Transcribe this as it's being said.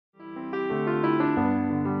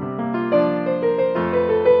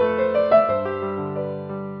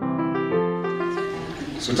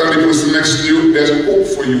So tell the person next to you, there's hope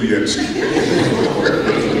for you yet.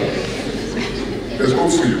 There's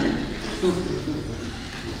hope for you.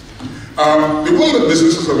 The world of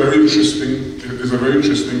business is a very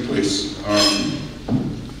interesting place.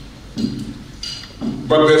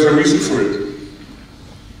 But there's a reason for it.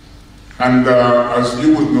 And as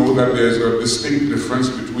you would know, that there's a distinct difference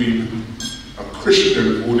between a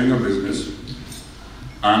Christian owning a business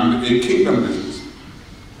and a kingdom business.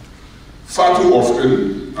 Far too often,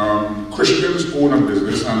 Christians own a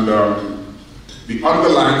business, and the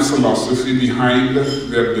underlying philosophy behind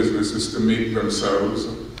their business is to make themselves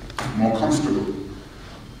more comfortable,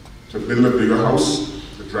 to build a bigger house,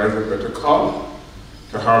 to drive a better car,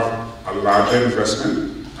 to have a larger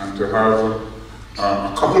investment, and to have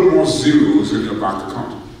a couple more zeros in your bank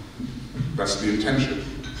account. That's the intention.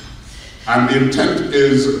 And the intent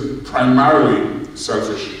is primarily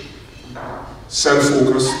selfish,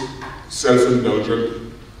 self-focused,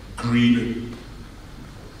 self-indulgent, greed,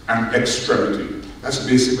 and extremity. That's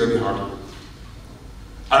basically the heart of it.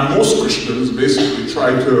 And most Christians basically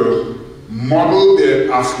try to model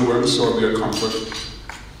their affluence or their comfort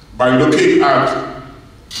by looking at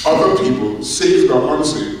other people, saved or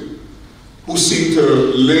unsaved, who seem to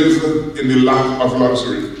live in the lack of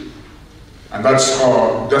luxury. And that's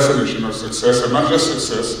our definition of success, and not just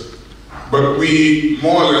success, but we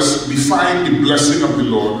more or less define the blessing of the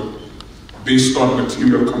Lord based on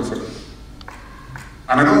material comfort.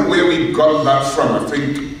 And I don't know where we got that from. I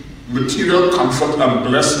think material comfort and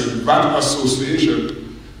blessing, that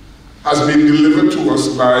association, has been delivered to us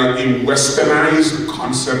by a westernized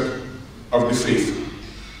concept of the faith.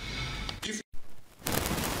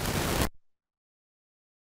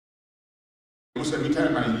 Every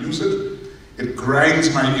time I use it, it grinds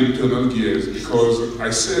my internal gears, because I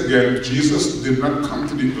say again, Jesus did not come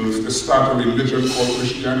to the earth to start a religion called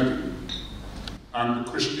Christianity. And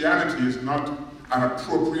Christianity is not an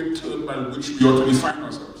appropriate term by which we ought to define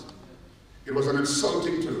ourselves. It was an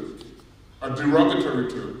insulting term, a derogatory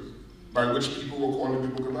term, by which people were called in the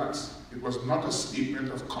book of Acts. It was not a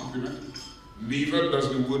statement of compliment. Neither does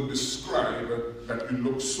the word describe that you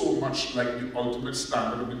look so much like the ultimate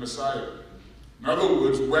standard of the Messiah. In other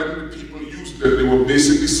words, when the people used it, they were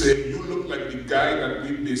basically saying, you look like the guy that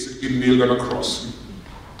we basically nailed on a cross.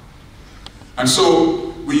 And so,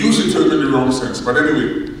 we use the term in the wrong sense. But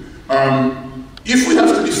anyway, if we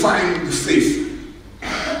have to define the faith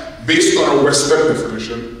based on a Western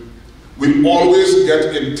definition, we always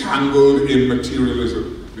get entangled in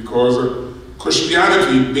materialism, because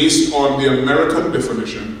Christianity, based on the American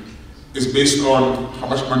definition, is based on how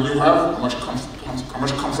much money you have, how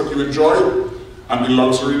much comfort you enjoy, and the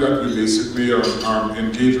luxury that we basically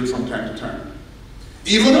engage with from time to time.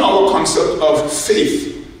 Even our concept of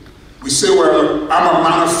faith, we say, well, I'm a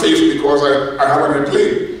man of faith because I have an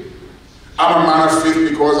airplane. I'm a man of faith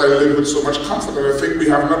because I live with so much comfort. And I think we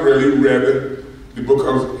have not really read the book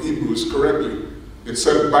of Hebrews correctly. It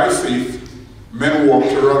said, by faith, men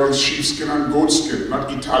walked around in sheepskin and goatskin,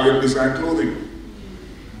 not Italian design clothing.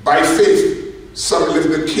 By faith, some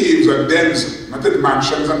lived in caves and dens, not in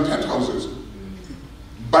mansions and penthouses.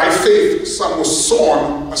 By faith, some were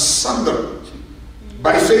sawn asunder.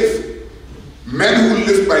 By faith, men who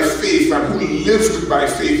lived by faith and who lived by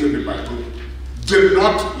faith in the Bible did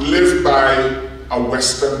not live by a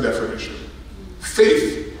Western definition.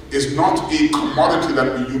 Faith is not a commodity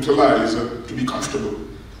that we utilize to be comfortable.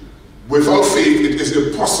 Without faith, it is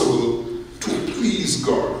impossible to please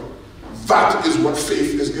God. That is what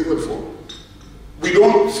faith is given for. We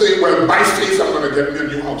don't say, well, by faith I'm going to get me a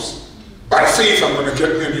new house. By faith, I'm going to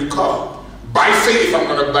get me a new car. By faith, I'm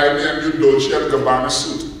going to buy me a new Dolce & Gabbana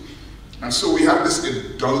suit. And so we have this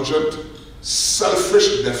indulgent,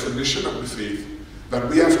 selfish definition of the faith that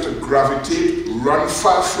we have to gravitate, run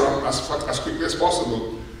far from as quickly as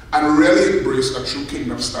possible, and really embrace a true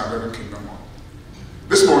kingdom standard and kingdom model.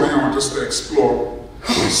 This morning, I want us to explore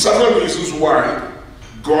several reasons why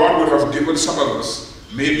God would have given some of us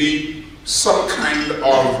maybe some kind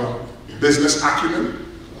of business acumen,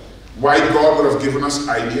 why God would have given us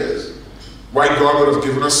ideas, why God would have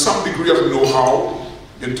given us some degree of know-how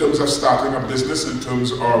in terms of starting a business, in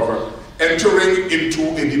terms of entering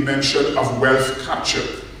into a dimension of wealth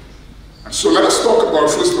capture. And so let us talk about,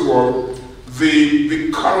 first of all,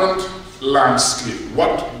 the current landscape.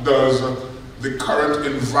 What does the current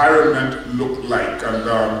environment look like, and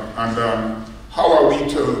how are we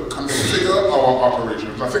to configure our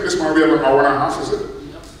operations? I think this morning we have an hour and a half, is it?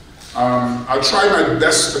 I'll try my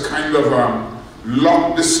best to kind of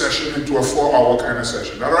lock this session into a 4-hour kind of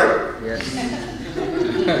session. Is that right? Yes.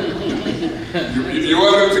 You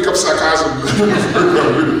all didn't pick up sarcasm.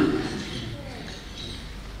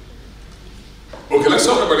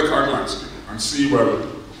 about the current landscape and see, well,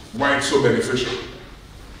 why it's so beneficial.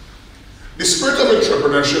 The spirit of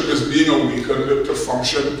entrepreneurship is being awakened to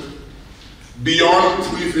function beyond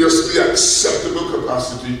previously acceptable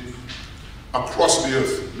capacity across the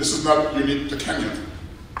earth. This is not unique to Kenya,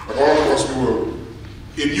 but all across the world.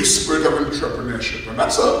 A new spirit of entrepreneurship. And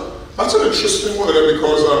that's an interesting word,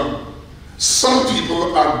 because some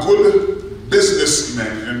people are good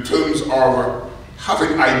businessmen in terms of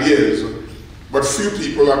having ideas, but few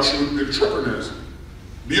people are true entrepreneurs.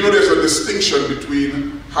 Do you know there's a distinction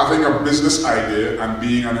between having a business idea and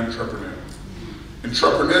being an entrepreneur?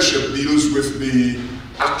 Entrepreneurship deals with the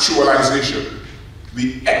actualization,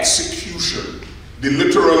 the execution, the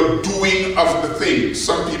literal doing of the thing.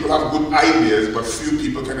 Some people have good ideas, but few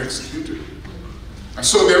people can execute it. And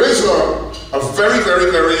so there is a very,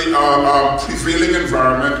 very, very prevailing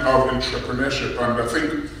environment of entrepreneurship. And I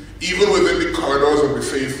think even within the corridors of the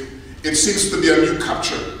faith, it seems to be a new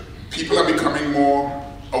capture. People are becoming more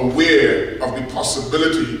aware of the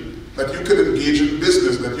possibility that you can engage in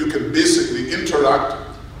business, that you can basically interact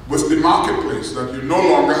with the marketplace, that you no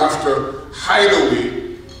longer have to hide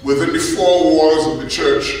away within the four walls of the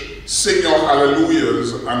church, sing your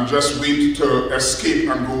hallelujahs, and just wait to escape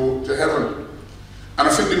and go to heaven. And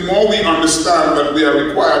I think the more we understand that we are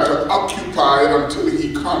required to occupy until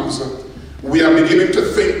he comes, we are beginning to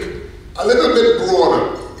think a little bit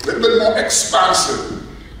broader, a little bit more expansive.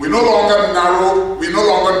 We no longer narrow in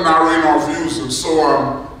our views, and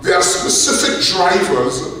so there are specific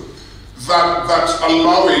drivers that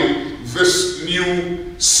allowing this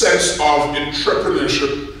new sense of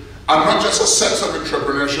entrepreneurship, and not just a sense of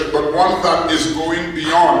entrepreneurship, but one that is going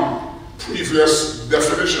beyond previous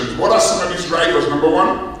definitions. What are some of these drivers? Number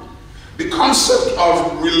one, the concept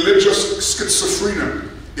of religious schizophrenia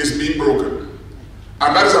is being broken.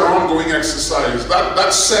 And that is an ongoing exercise.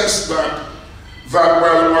 That sense that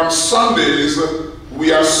well, on Sundays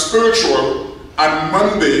we are spiritual and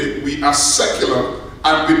Monday we are secular,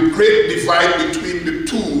 and the great divide between the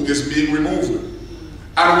two is being removed.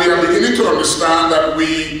 And we are beginning to understand that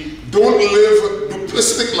we don't live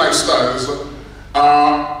duplistic lifestyles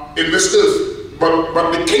in this earth,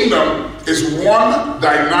 but the kingdom is one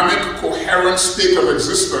dynamic, coherent state of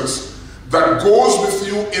existence that goes with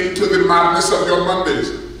you into the madness of your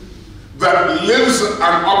Mondays, that lives and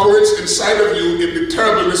operates inside of you in the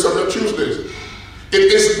terribleness of your Tuesdays.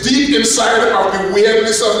 It is deep inside of the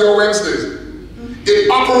weirdness of your Wednesdays. It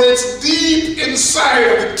operates deep inside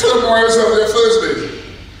of the turmoils of your Thursdays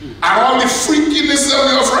and all the freakiness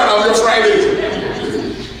of your Fridays.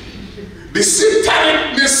 The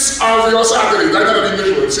satanicness of your Saturdays, that's not an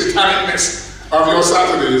English word, satanicness of your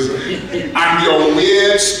Saturdays, and your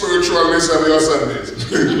weird spiritualness of your Sundays.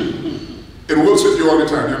 It works with you all the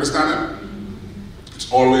time, you understand it?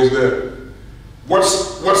 It's always there.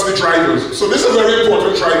 What's the drivers? So this is a very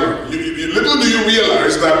important driver. Little do you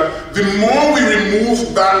realize that the more we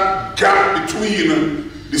remove that gap between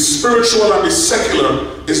the spiritual and the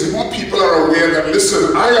secular, is the more people are aware that,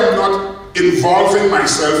 listen, I am not involving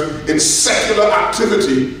myself in secular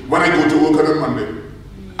activity when I go to work on a Monday.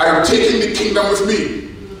 I am taking the kingdom with me.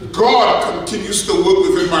 God continues to work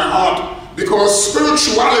within my heart, because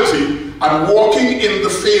spirituality and walking in the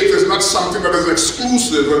faith is not something that is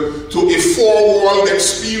exclusive to a four-walled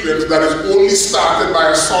experience that is only started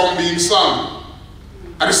by a song being sung.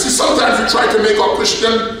 And you see, sometimes we try to make our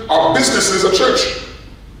businesses a church.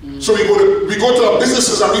 So we go to our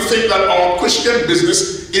businesses and we think that our Christian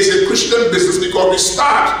business is a Christian business because we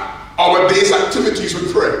start our day's activities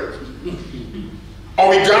with prayer. Or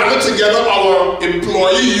we gather together our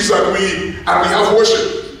employees and we have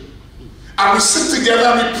worship. And we sit together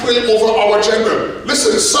and we pray over our agenda.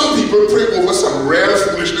 Listen, some people pray over some real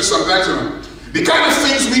foolishness sometimes, you know. The kind of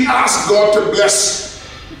things we ask God to bless.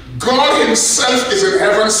 God himself is in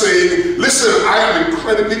heaven saying, listen, I am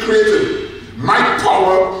incredibly creative. My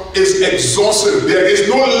power is exhaustive. There is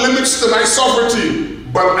no limits to my sovereignty.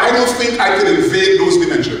 But I don't think I can invade those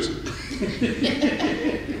dimensions.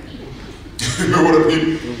 You know what I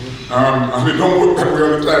mean? I mean, don't work that way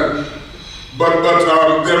all the time. But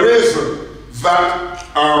there is that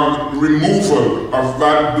removal of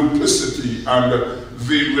that duplicity, and the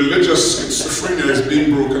religious schizophrenia is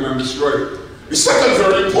being broken and destroyed. The second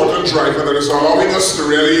very important driver that is allowing us to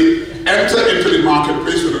really enter into the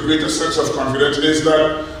marketplace with a greater sense of confidence is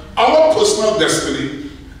that our personal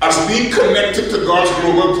destiny, as being connected to God's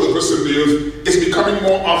global purpose in the earth, is becoming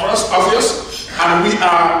more obvious, and we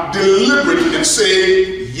are deliberate in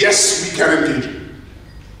saying, yes, we can engage.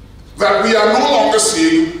 That we are no longer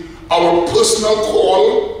seeing our personal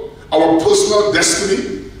call, our personal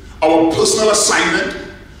destiny, our personal assignment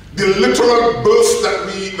the literal birth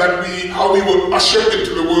how we were ushered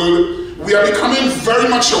into the world, we are becoming very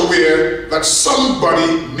much aware that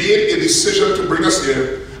somebody made a decision to bring us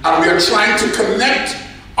here, and we are trying to connect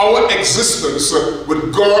our existence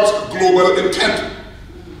with God's global intent.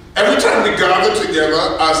 Every time we gather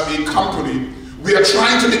together as a company, we are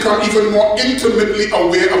trying to become even more intimately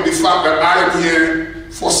aware of the fact that I am here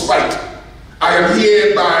for spite. I am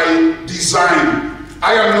here by design.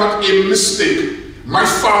 I am not a mistake. My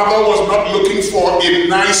father was not looking for a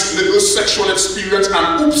nice little sexual experience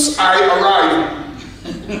and oops, I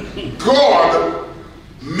arrived. God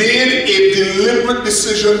made a deliberate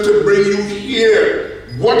decision to bring you here.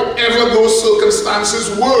 Whatever those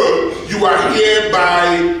circumstances were, you are here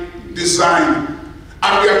by design.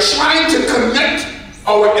 And we are trying to connect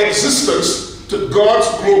our existence to God's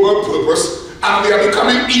global purpose, and we are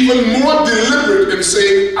becoming even more deliberate in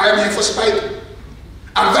saying, I am here for spite.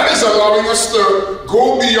 And that is allowing us to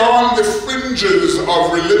go beyond the fringes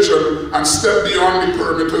of religion and step beyond the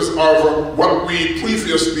perimeters of what we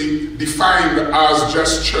previously defined as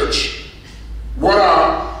just church. What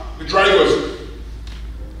are the drivers?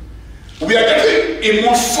 We are getting a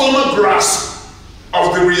more firmer grasp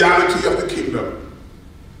of the reality of the kingdom.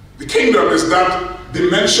 The kingdom is that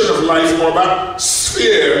dimension of life, or that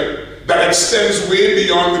sphere that extends way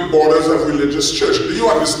beyond the borders of religious church. Do you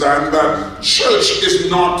understand that church is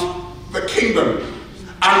not the kingdom?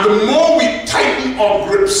 And the more we tighten our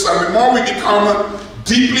grips and the more we become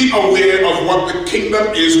deeply aware of what the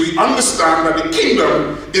kingdom is, we understand that the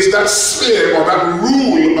kingdom is that sphere or that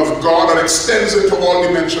rule of God that extends into all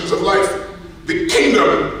dimensions of life. The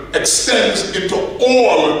kingdom extends into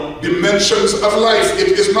all dimensions of life. It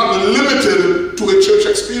is not limited to a church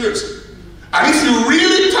experience. And if you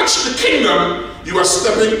really touch the kingdom, you are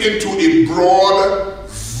stepping into a broad,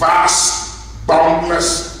 vast,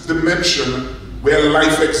 boundless dimension where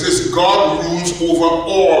life exists. God rules over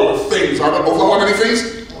all things. Over how many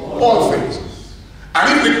things? All things.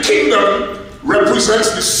 And if the kingdom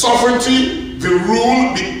represents the sovereignty, the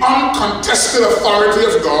rule, the uncontested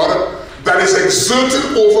authority of God that is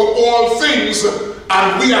exerted over all things,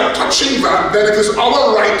 and we are touching that, then it is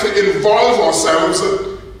our right to involve ourselves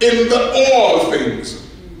in the all things,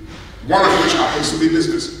 one of which happens to be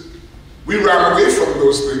business. We ran away from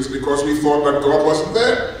those things because we thought that God wasn't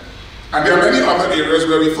there. And there are many other areas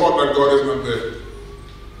where we thought that God is not there.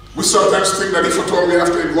 We sometimes think that if at all we have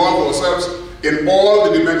to involve ourselves in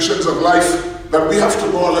all the dimensions of life, that we have to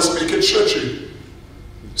more or less make it churchy.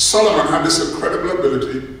 Solomon had this incredible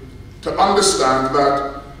ability to understand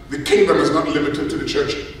that the kingdom is not limited to the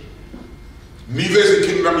church. Neither is the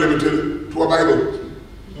kingdom limited to a Bible.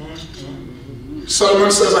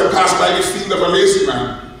 Solomon says, I passed by the field of a lazy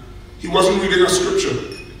man. He wasn't reading a scripture.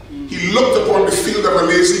 He looked upon the field of a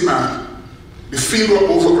lazy man. The field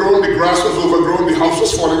was overgrown, the grass was overgrown, the house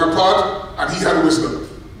was falling apart, and he had wisdom.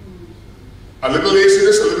 A little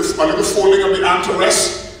laziness, a little folding of the arm to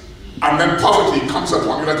rest, and then poverty comes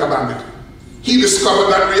upon you like a bandit. He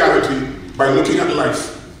discovered that reality by looking at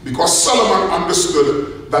life, because Solomon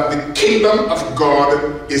understood that the kingdom of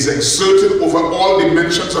God is exerted over all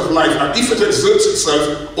dimensions of life. And if it exerts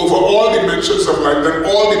itself over all dimensions of life, then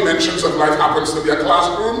all dimensions of life happens to be a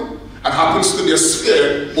classroom and happens to be a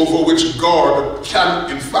sphere over which God can,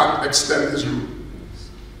 in fact, extend his rule.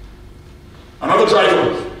 Another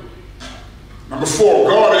driver. Number 4,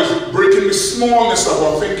 God is breaking the smallness of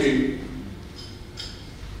our thinking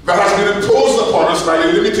that has been imposed upon us by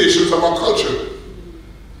the limitations of our culture.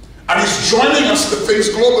 And he's joining us to things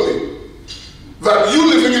globally. That you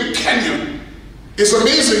living in Kenya, it's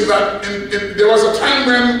amazing that there was a time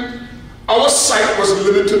when our sight was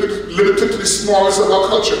limited to the smallness of our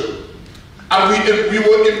culture. And we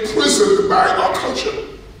were imprisoned by our culture.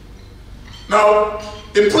 Now,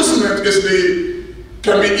 imprisonment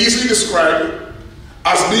can be easily described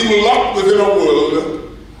as being locked within a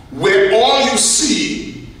world where all you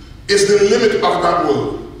see is the limit of that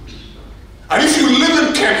world. And if you live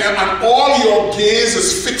in Kenya and all your gaze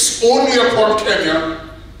is fixed only upon Kenya,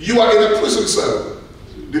 you are in a prison cell.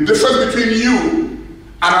 The difference between you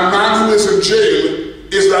and a man who is in jail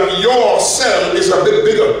is that your cell is a bit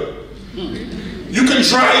bigger. You can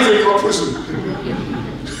drive in your prison.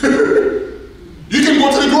 You can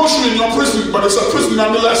go to the grocery in your prison, but it's a prison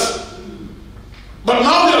nonetheless. But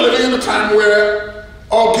now we are living in a time where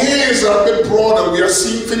our gaze are a bit broader. We are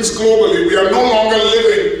seeing things globally. We are no longer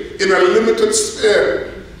living in a limited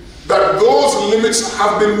sphere. That those limits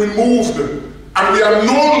have been removed. And we are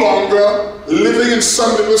no longer living in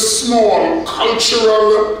some little small,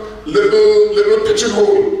 cultural, little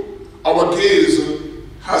pigeonhole. Our gaze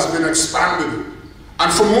has been expanded.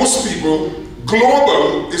 And for most people,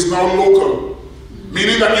 global is now local.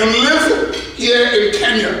 Meaning that you live here in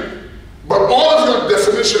Kenya, but all of your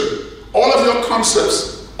definition, all of your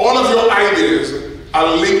concepts, all of your ideas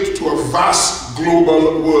are linked to a vast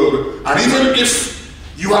global world. And even if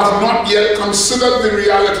you have not yet considered the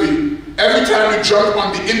reality, every time you jump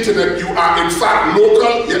on the internet, you are in fact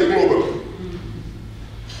local yet global.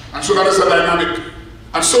 And so that is a dynamic.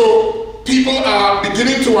 And so people are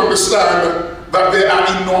beginning to understand that there are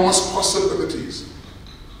enormous possibilities.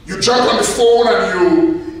 You jump on the phone and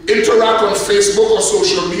you interact on Facebook or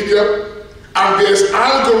social media, and there's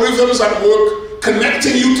algorithms at work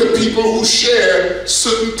connecting you to people who share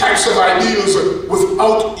certain types of ideals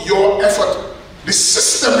without your effort. The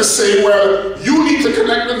system is saying, well, you need to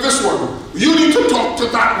connect with this one. You need to talk to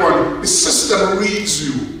that one. The system reads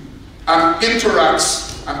you and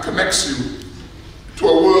interacts and connects you to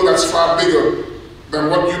a world that's far bigger than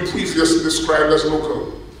what you previously described as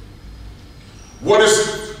local. What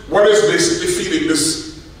is basically feeding this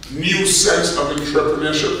new sense of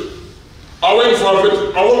entrepreneurship? Our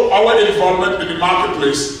involvement in the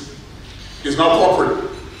marketplace is now corporate.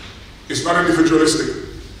 It's not individualistic.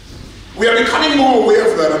 We are becoming more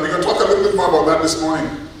aware of that, and we're going to talk a little bit more about that this morning.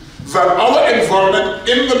 That our involvement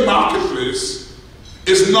in the marketplace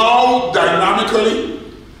is now dynamically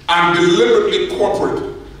and deliberately corporate,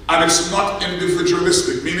 and it's not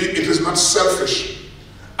individualistic, meaning it is not selfish.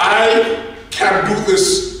 I can do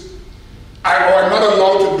this, or I'm not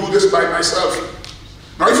allowed to do this by myself.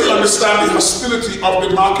 Now, if you understand the hostility of the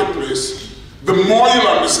marketplace, the more you'll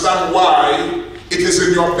understand why it is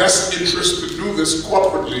in your best interest to do this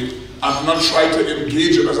corporately and not try to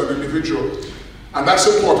engage it as an individual. And that's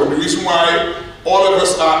important. The reason why all of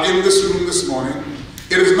us are in this room this morning,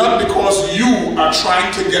 it is not because you are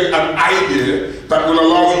trying to get an idea that will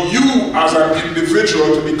allow you as an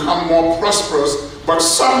individual to become more prosperous, but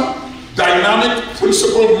some dynamic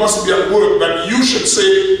principle must be at work that you should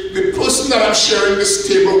say, the person that I'm sharing this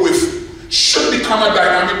table with should become a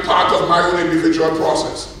dynamic part of my own individual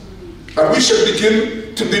process. That we should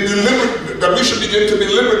begin to be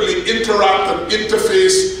deliberately interact and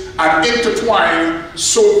interface and intertwine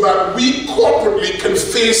so that we corporately can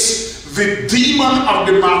face the demon of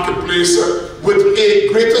the marketplace with a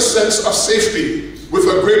greater sense of safety, with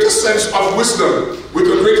a greater sense of wisdom, with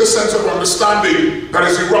a greater sense of understanding that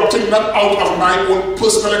is erupting not out of my own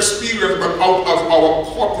personal experience, but out of our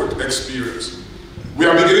corporate experience. We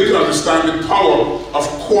are beginning to understand the power of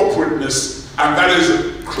corporateness, and that is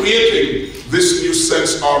creating this new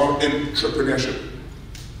sense of entrepreneurship.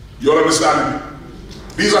 You all understand me?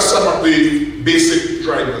 These are some of the basic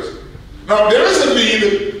drivers. Now, there is a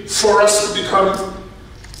need for us to become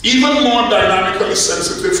even more dynamically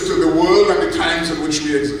sensitive to the world and the times in which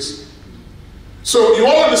we exist. So you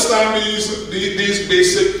all understand these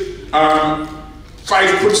basic 5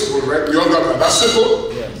 principles, right? You all got that. That's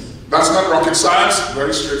simple. Yes. That's not rocket science.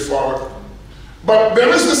 Very straightforward. But there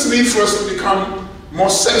is this need for us to become more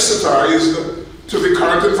sensitized to the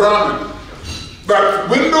current environment. That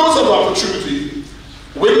windows of opportunity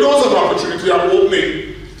are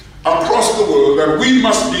opening across the world, and we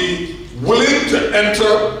must be willing to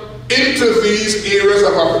enter into these areas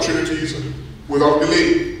of opportunities without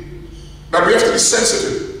delay. That we have to be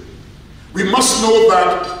sensitive. We must know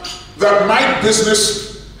that my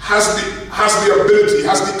business has the ability,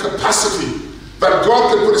 has the capacity, that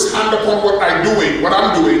God can put his hand upon what I'm doing,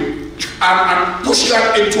 and push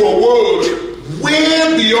that into a world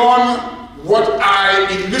way beyond what I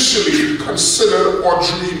initially considered or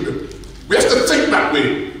dreamed. We have to think that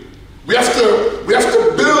way. We have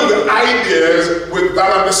to build ideas with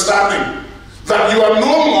that understanding that you are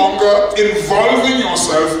no longer involving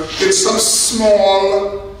yourself in some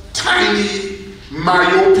small, tiny,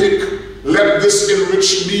 myopic, let this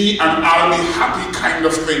enrich me and I'll be happy kind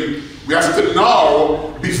of thing. We have to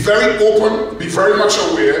now be very open, be very much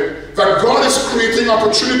aware that God is creating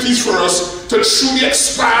opportunities for us to truly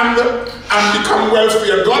expand and become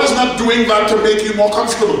wealthy. And God is not doing that to make you more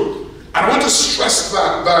comfortable. I want to stress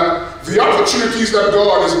that the opportunities that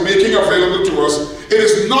God is making available to us, it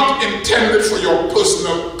is not intended for your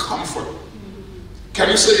personal comfort. Can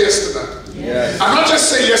you say yes to that? Yes. And not just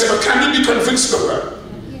say yes, but can you be convinced of that?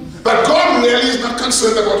 Yes. That God really is not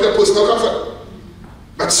concerned about your personal comfort.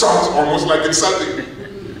 That sounds almost like insulting.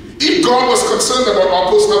 If God was concerned about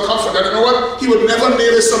our personal comfort, then you know what? He would never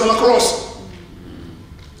nail his son on a cross.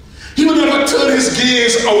 He would never turn his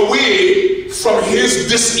gaze away from his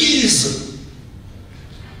dis-ease.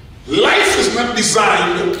 Life is not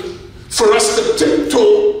designed for us to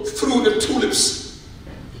tiptoe through the tulips.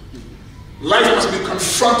 Life must be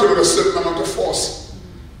confronted with a certain amount of force.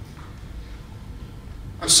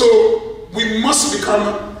 And so we must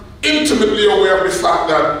become intimately aware of the fact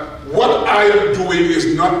that what I am doing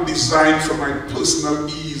is not designed for my personal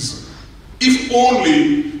ease. If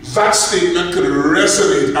only that statement could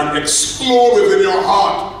resonate and explode within your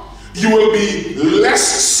heart, you will be less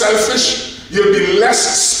selfish, you'll be less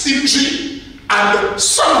stingy, and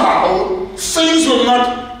somehow things will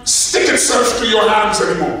not stick itself to your hands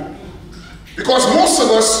anymore. Because most of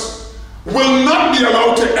us will not be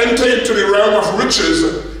allowed to enter into the realm of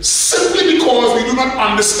riches simply because we do not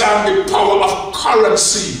understand the power of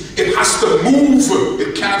currency. It has to move.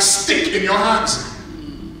 It can't stick in your hands.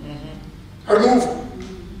 It move.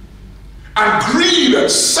 And greed and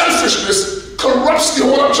selfishness corrupts the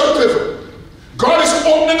whole objective. God is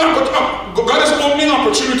opening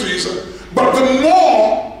opportunities, but the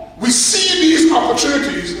more we see these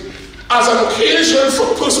opportunities as an occasion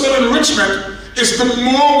for personal enrichment, is the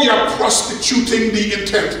more we are prostituting the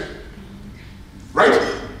intent. Right?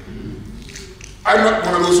 I'm not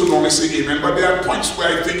one of those who normally say amen, but there are points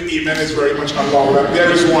where I think amen is very much allowed, and there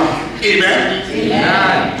is one. Amen?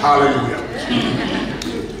 Amen. Hallelujah.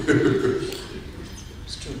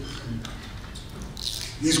 It's true.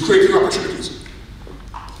 He's creating opportunities.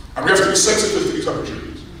 And we have to be sensitive to these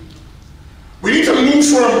opportunities. We need to move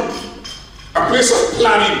from a place of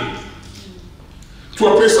planning to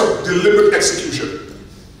a place of deliberate execution.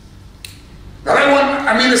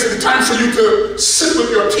 It's the time for you to sit with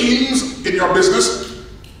your teams in your business,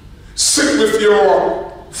 sit with your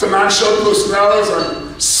financial personnel,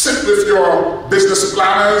 and sit with your business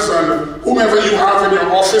planners and whomever you have in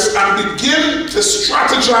your office, and begin to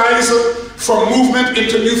strategize for movement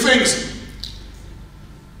into new things.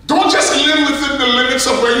 Don't just live within the limits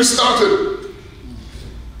of where you started.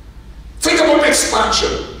 Think about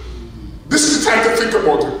expansion. This is the time to think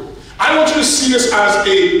about it. I want you to see this as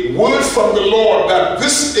a word from the Lord, that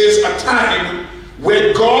this is a time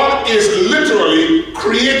where God is literally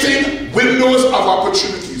creating windows of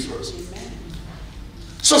opportunities for us.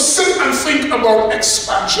 So sit and think about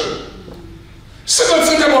expansion. Sit and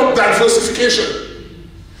think about diversification.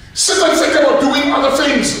 Sit and think about doing other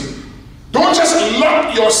things. Don't just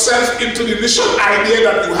lock yourself into the initial idea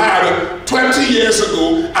that you had 20 years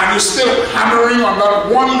ago and you're still hammering on that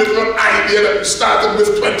one little idea that you started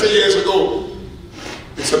with 20 years ago.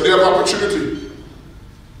 It's a day of opportunity.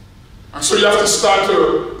 And so you have to start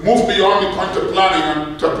to move beyond the point of planning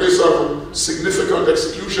and to a place of significant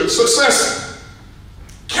execution. Success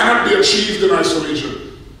cannot be achieved in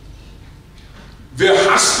isolation. There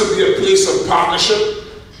has to be a place of partnership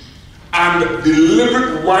and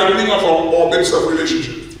deliberate widening of our orbits of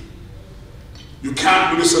relationship. You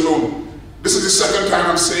can't do this alone. This is the second time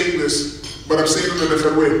I'm saying this, but I'm saying it in a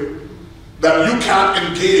different way. That you can't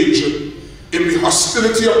engage in the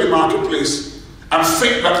hostility of the marketplace and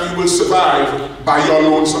think that you will survive by your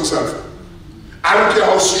lonesome self. I don't care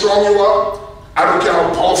how strong you are. I don't care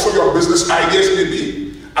how powerful your business ideas may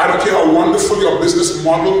be. I don't care how wonderful your business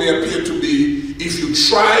model may appear to be. If you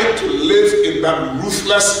try to live in that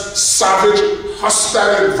ruthless, savage,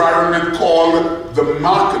 hostile environment called the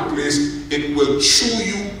marketplace, it will chew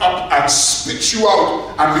you up and spit you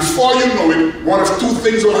out. And before you know it, one of two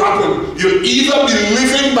things will happen. You'll either be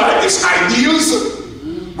living by its ideals,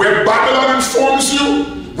 where Babylon informs you,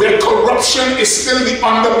 where corruption is still the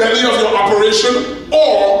underbelly of your operation,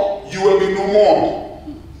 or you will be no more.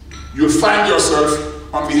 You'll find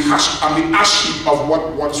yourself on the ash heap of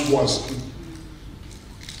what once was.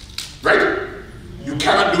 Right? You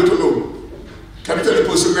cannot do it alone. Can you tell the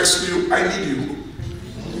person next to you, I need you.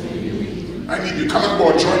 I need you. Come on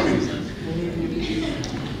board, join me.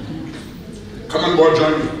 Come on board,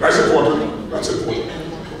 join me. That's important. That's important.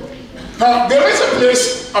 Now, there is a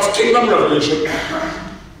place of kingdom revelation.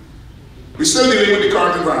 We're still dealing with the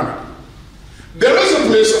current environment. There is a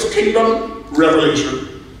place of kingdom revelation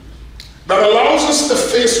that allows us to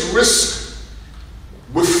face risk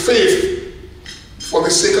with faith for the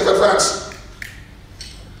sake of advance.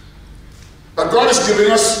 That God is giving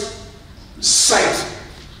us sight,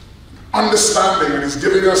 understanding, and He's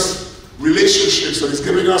giving us relationships, and He's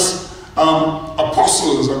giving us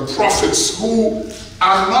apostles and prophets who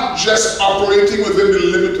are not just operating within the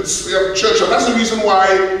limited sphere of church. And that's the reason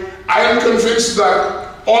why I am convinced that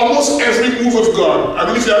almost every move of God,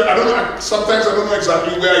 sometimes I don't know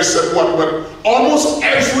exactly where I said what, but almost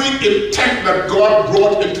every intent that God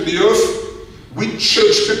brought into the earth, we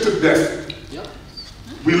churched it to death. Yep.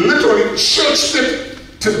 We literally churched it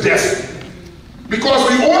to death. Because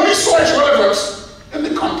we only saw its relevance in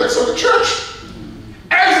the context of the church.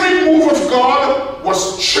 Every move of God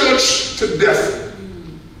was churched to death.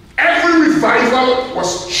 Every revival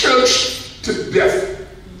was churched to death.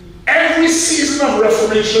 Every season of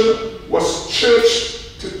reformation was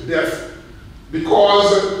churched to death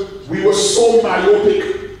because we were so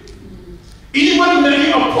myopic. Even many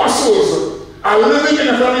apostles are living in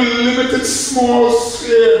a very limited, small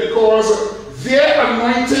sphere because their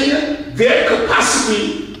anointing, their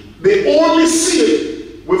capacity, they only see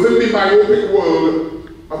it within the myopic world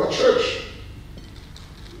of a church.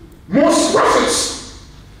 Most prophets,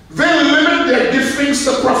 they limit their giftings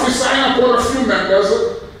to prophesying upon a few members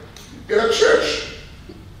in a church.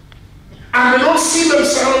 And they don't see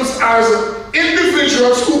themselves as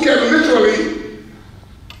individuals who can literally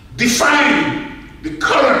define the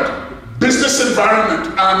current business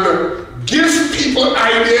environment and give people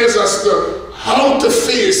ideas as to how to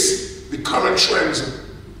face the current trends,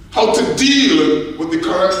 how to deal with the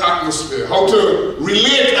current atmosphere, how to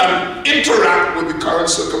relate and interact with the current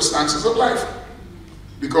circumstances of life.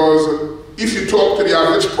 Because if you talk to the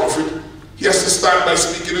average prophet, he has to start by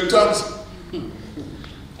speaking in tongues.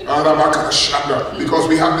 Because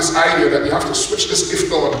we have this idea that we have to switch this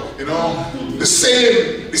gift on, you know. The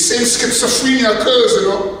same schizophrenia occurs, you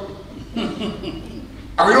know.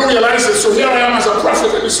 And we don't realize it. So here I am as a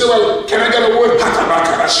prophet, and you say, well, can I get a word?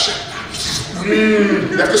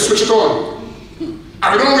 You have to switch it on.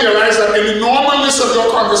 And we don't realize that in the normalness of your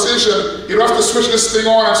conversation, you don't have to switch this thing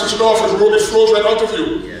on and switch it off. It flows right out of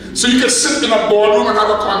you. So you can sit in a boardroom and have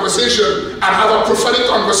a conversation and have a prophetic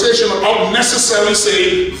conversation without necessarily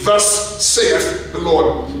saying, thus saith the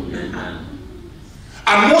Lord.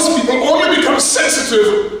 And most people only become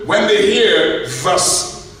sensitive when they hear,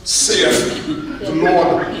 thus saith the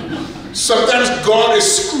Lord. Sometimes God is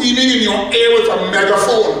screaming in your ear with a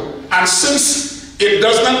megaphone. And since it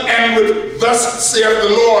does not end with, thus saith the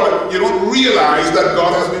Lord, you don't realize that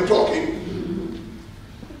God has been talking.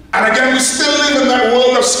 And again, we still live in that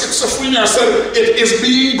world of schizophrenia. I said, it is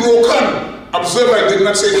being broken. Observe, I did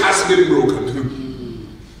not say it has been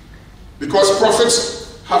broken. Because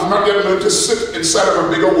prophets have not yet learned to sit inside of a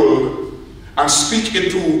bigger world and speak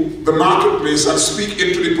into the marketplace and speak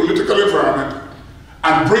into the political environment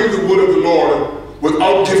and bring the word of the Lord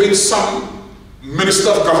without giving some minister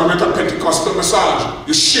of government a Pentecostal massage.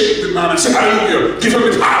 You shake the man and say, hallelujah, give him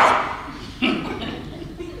the power.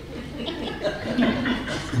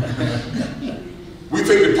 We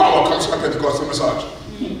think the power comes from a Pentecostal massage.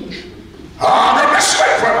 That's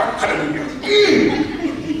right, brother. Hallelujah.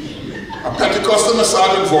 A Pentecostal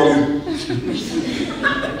massage in volume.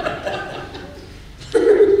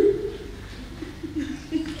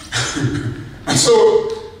 And so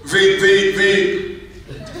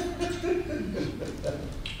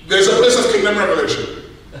there's a place of kingdom revelation.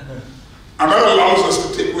 And that allows us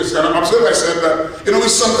to take risk. And I observe I said that, you know, we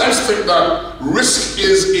sometimes think that risk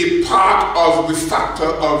is a part of the factor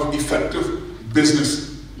of effective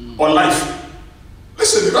business or life.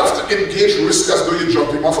 Listen, you don't have to engage risk as though you're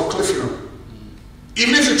jumping off a cliff, you know.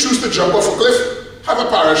 Even if you choose to jump off a cliff, have a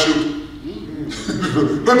parachute.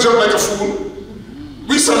 Don't jump like a fool.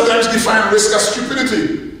 We sometimes define risk as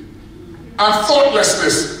stupidity and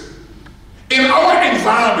thoughtlessness. In our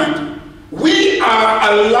environment, we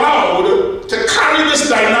are allowed to carry this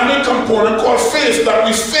dynamic component called faith, that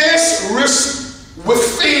we face risk with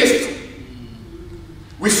faith.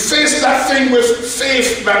 We face that thing with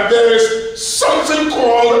faith, that there is something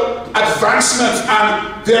called advancement,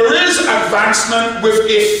 and there is advancement with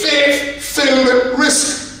a faith-filled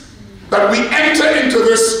risk, that we enter into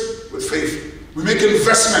this with faith. We make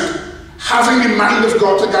investment, having the mind of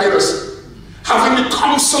God to guide us, having the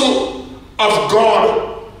counsel of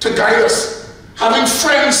God to guide us, having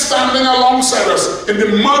friends standing alongside us. In the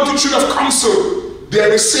multitude of counsel,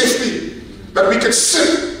 there is safety, that we can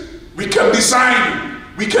sit, we can design,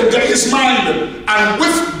 we can get his mind, and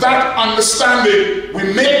with that understanding, we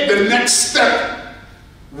make the next step,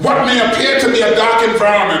 what may appear to be a dark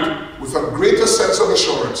environment, with a greater sense of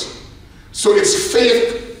assurance. So it's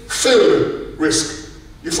faith-filled risk.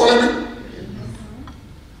 You follow me?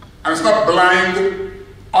 And it's not blind,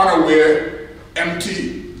 unaware,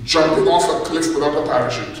 empty, jumping off a cliff without a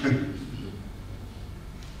parachute.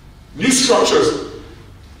 New structures,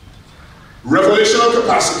 revelational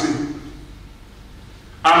capacity,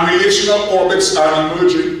 and relational orbits are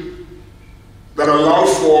emerging that allow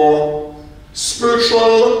for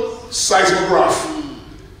spiritual seismograph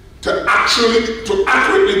to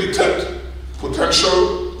accurately detect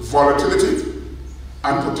potential volatility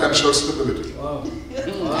and potential stability. Wow.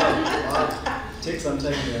 Wow. Take some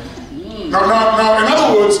time there. Now, in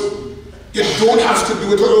other words, you don't have to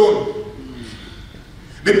do it alone.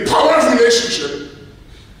 The power of relationship,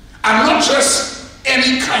 and not just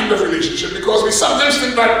any kind of relationship, because we sometimes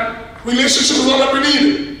think that relationship is all that we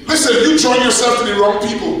need. Listen, you join yourself to the wrong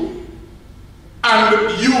people.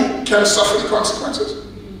 and you can suffer the consequences.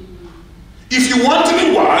 If you want to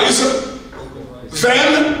be wise,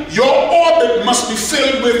 then your orbit must be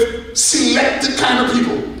filled with selected kind of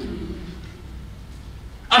people.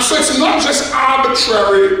 And so it's not just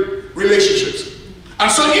arbitrary relationships.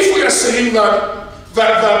 And so if we are saying that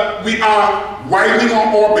we are widening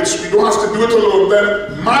our orbits, we don't have to do it alone,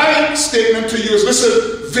 then my statement to you is,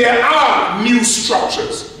 listen, there are new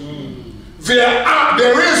structures. There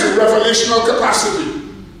is revelational capacity.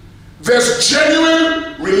 There's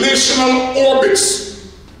genuine relational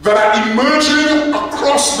orbits that are emerging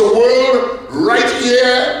across the world right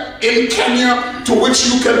here in Kenya, to which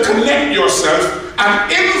you can connect yourself.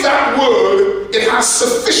 And in that world, it has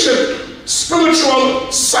sufficient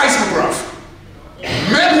spiritual seismograph.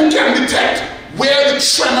 Men who can detect where the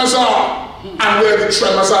tremors are and where the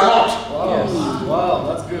tremors are not. Wow,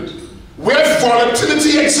 wow, that's good. Where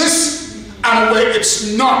volatility exists and where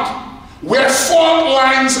it's not. Where fault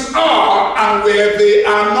lines are and where they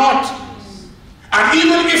are not. And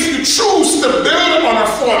even if you choose to build on a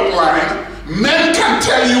fault line, men can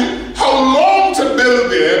tell you how long to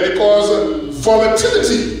build there, because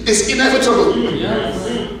volatility is inevitable.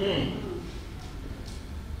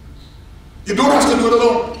 You don't have to do it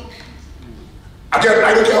alone. Again,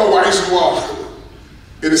 I don't care how wise you are,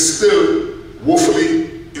 it is still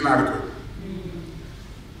woefully inadequate.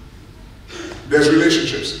 There's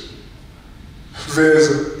relationships. There's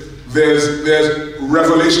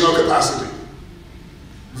revelational capacity.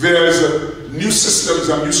 There's new systems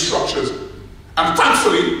and new structures. And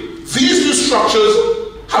thankfully, these new structures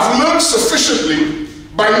have learned sufficiently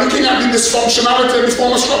by looking at the dysfunctionality of the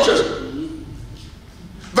former structures.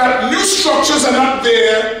 That new structures are not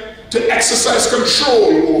there to exercise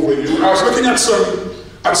control over you. I was looking at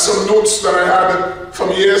some notes that I had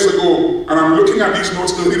from years ago, and I'm looking at these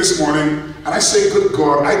notes early this morning, and I say, good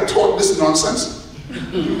God, I taught this nonsense.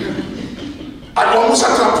 I almost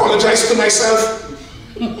had to apologize to myself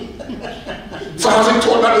for having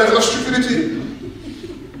taught that level of stupidity.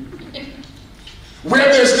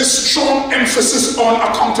 Where there's this strong emphasis on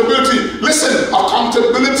accountability. Listen,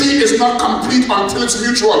 accountability is not complete until it's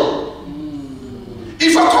mutual.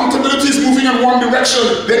 If accountability is moving in one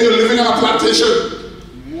direction, then you're living on a plantation.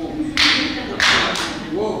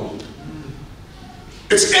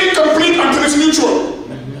 It's incomplete until it's mutual.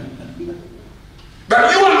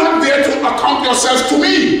 That you are not there to account yourself to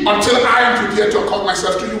me until I am prepared to account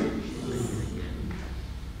myself to you.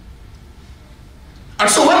 And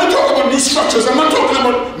so when we talk about new structures, I'm not talking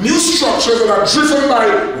about new structures that are driven by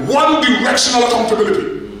one directional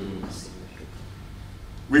accountability.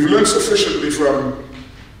 We've learned sufficiently from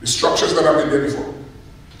the structures that have been there before.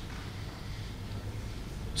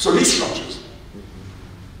 So new structures.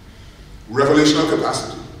 Revelational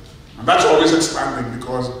capacity. And that's always expanding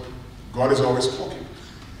because God is always talking.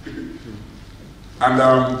 And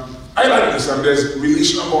I like this, and there's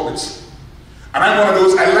relational orbits. And I'm one of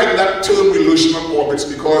those, I like that term relational orbits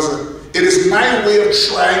because it is my way of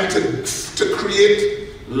trying to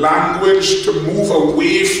create language to move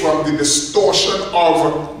away from the distortion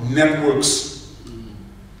of networks.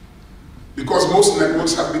 Because most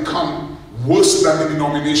networks have become worse than the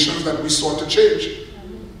denominations that we sought to change.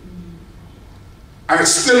 And it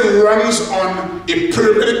still runs on a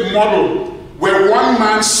pyramidal model where one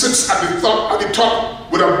man sits at the top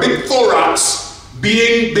with a big thorax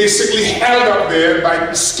being basically held up there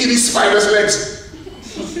by skinny spider's legs.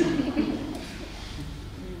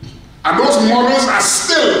 And those models are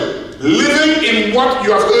still living in what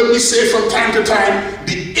you have heard me say from time to time,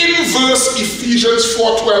 the inverse Ephesians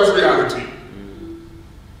 4:12 reality.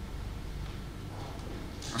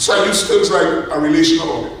 So I use terms like a relational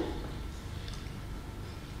orbit.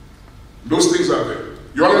 Those things are there.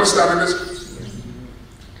 You all understand this?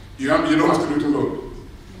 You don't have to do it alone.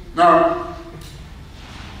 Now,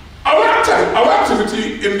 our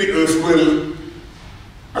activity in the earth will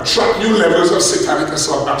attract new levels of satanic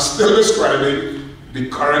assault. I'm still describing the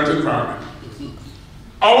current environment.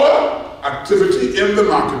 Our activity in the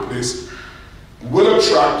marketplace will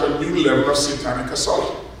attract a new level of satanic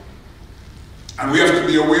assault. And we have to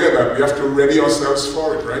be aware of that. We have to ready ourselves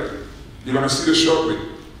for it, right? You're going to see this shortly.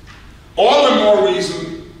 All the more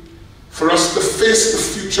reason for us to face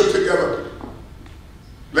the future together.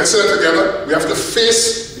 Let's say it together. We have to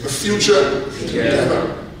face the future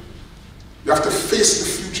together. We have to face the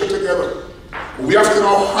future together. We have to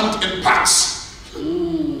now hunt in packs.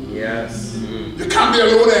 Yes. You can't be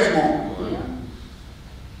alone anymore.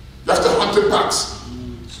 You have to hunt in packs.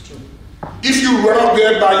 If you run out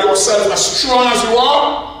there by yourself as strong as you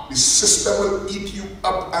are, the system will eat you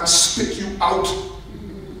up and spit you out.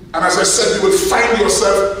 And as I said, you will find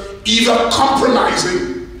yourself either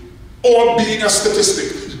compromising or being a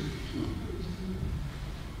statistic.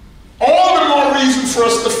 All the more reason for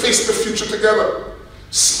us to face the future together.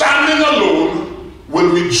 Standing alone will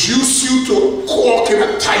reduce you to a cork in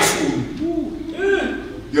a typhoon.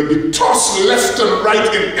 You'll be tossed left and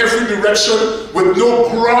right in every direction with no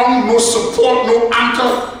ground, no support, no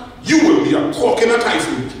anchor. You will be a cork in a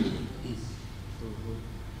typhoon.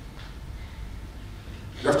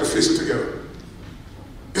 You have to face it together.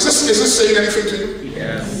 Is this saying anything to you?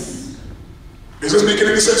 Yes. Is this making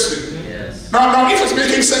any sense to you? Yes. Now, if it's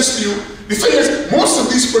making sense to you, the thing is, most of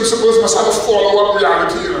these principles must have a follow-up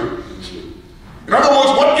reality, you know. In other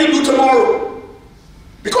words, what do you do tomorrow?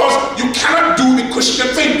 Because you cannot do the Christian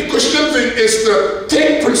thing. The Christian thing is to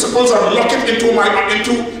take principles and lock it into a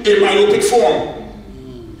myopic form.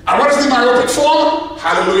 And what is the myopic form?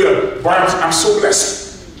 Hallelujah. Boy, I'm so blessed.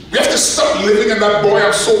 We have to stop living in that boy,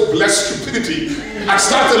 I'm so blessed stupidity and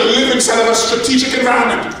start to live inside of a strategic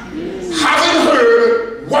environment. Having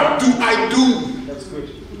heard, what do I do? That's good.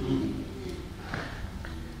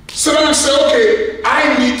 Sit down and say, okay,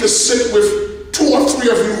 I need to sit with 2 or 3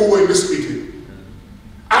 of you who are in this meeting.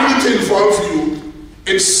 I need to involve you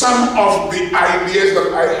in some of the ideas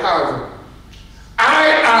that I have.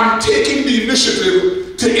 I am taking the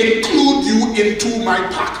initiative to include you into my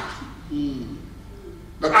pack.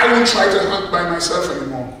 But I won't try to hunt by myself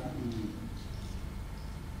anymore.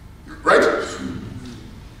 Right?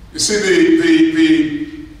 You see,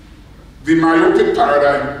 the myopic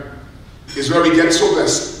paradigm is where we get so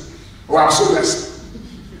blessed. Oh, I'm so blessed.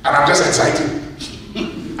 And I'm just excited.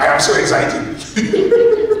 I am so excited.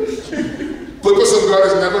 Purpose of God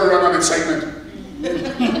is never run on excitement.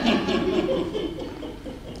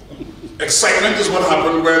 Excitement is what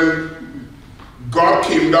happened when God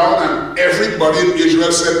came down and everybody in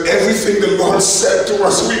Israel said, everything the Lord said to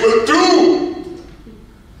us we will do.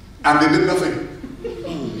 And they did nothing.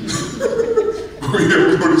 We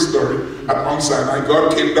know the story at Mount Sinai.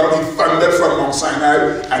 God came down, he thundered from Mount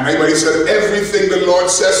Sinai, and everybody said, everything the Lord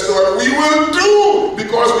says to us we will do,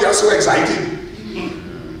 because we are so excited.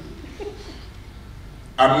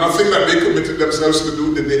 And nothing that they committed themselves to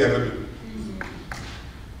do did they ever do.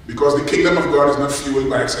 Because the kingdom of God is not fueled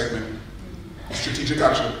by excitement. Strategic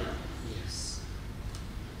action.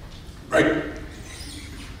 Right?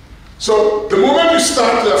 So, the moment you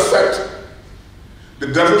start to affect the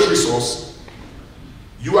devil's resource,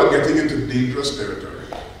 you are getting into dangerous territory.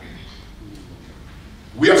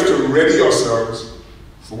 We have to ready ourselves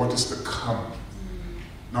for what is to come.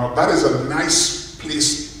 Now, that is a nice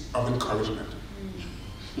place of encouragement.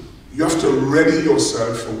 You have to ready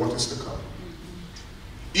yourself for what is to come.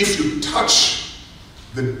 If you touch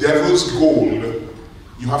the devil's gold,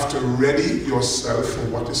 you have to ready yourself for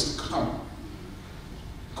what is to come.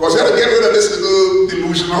 Because you have to get rid of this little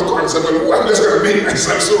delusional concept of, oh, I'm just going to make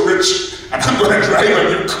myself so rich and I'm going to drive a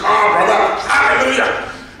new car, brother. Hallelujah.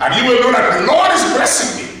 And you will know that the Lord is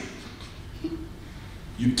blessing me.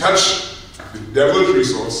 You touch the devil's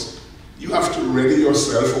resource, you have to ready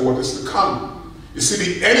yourself for what is to come. You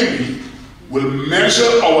see, the enemy will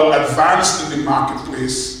measure our advance in the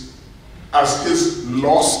marketplace as his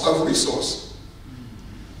loss of resource.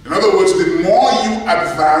 In other words, the more you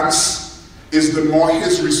advance is the more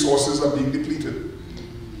his resources are being depleted.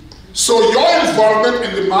 So your involvement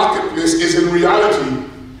in the marketplace is in reality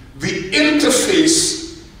the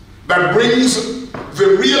interface that brings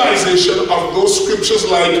the realization of those scriptures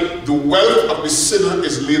like the wealth of the sinner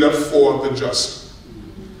is laid up for the just.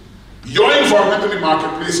 Your involvement in the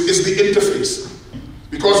marketplace is the interface.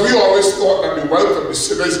 Because we always thought that the wealth of the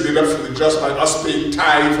sinner is laid up for the just by us paying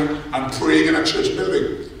tithe and praying in a church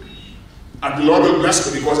building. And the Lord will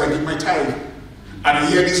bless me because I give my tithe. And I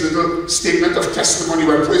hear this little statement of testimony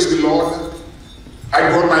where, praise the Lord, I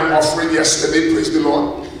brought my offering yesterday, praise the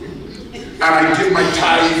Lord. And I give my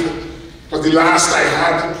tithe for the last I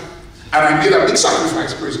had. And I made a big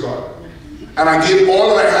sacrifice, praise God. And I gave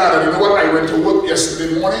all that I had. And you know what? I went to work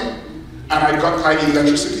yesterday morning and I got my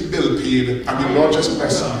electricity bill paid. And the Lord just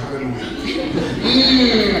blessed me.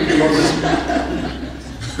 Hallelujah. The Lord blessed me.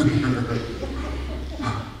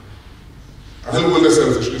 I don't know what the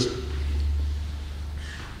selfishness.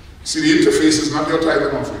 See, the interface is not your tithe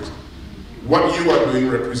and offerings. What you are doing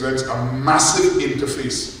represents a massive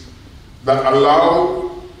interface that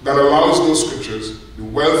allows those scriptures, the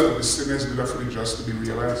wealth of the sinners laid up for the just, to be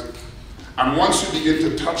realized. And once you begin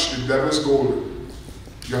to touch the devil's gold,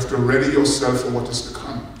 you have to ready yourself for what is to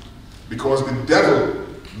come. Because the devil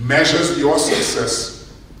measures your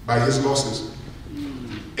success by his losses.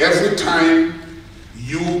 Every time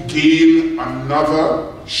you gain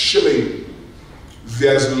another shilling,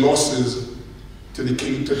 there's losses to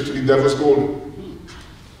the devil's gold.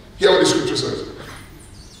 Hear what the scripture says.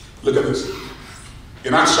 Look at this.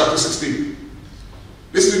 In Acts chapter 16.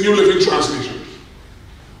 This is the New Living Translation.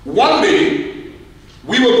 One day,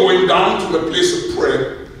 we were going down to the place of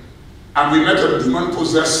prayer, and we met a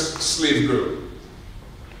demon-possessed slave girl.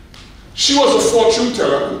 She was a fortune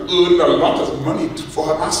teller who earned a lot of money for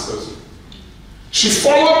her masters. She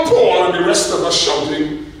followed Paul and the rest of us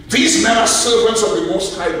shouting, "These men are servants of the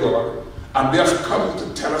Most High God, and they have come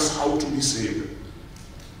to tell us how to be saved."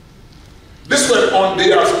 This went on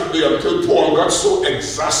day after day until Paul got so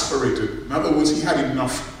exasperated. In other words, he had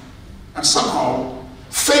enough. And somehow,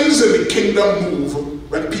 things in the kingdom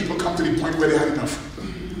move when people come to the point where they had enough.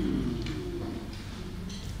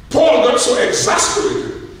 Paul got so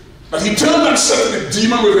exasperated that he turned and said to the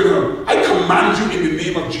demon within her, "I command you in the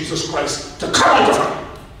name of Jesus Christ to come out of her."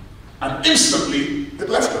 And instantly, it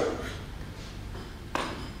left her.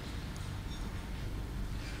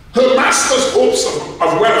 Her master's hopes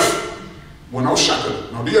of wealth were now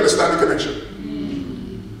shattered. Now, do you understand the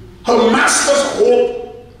connection? Her master's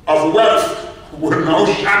hope of wealth were now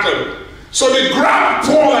shattered. So they grabbed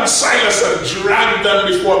Paul and Silas and dragged them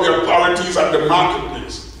before the authorities at the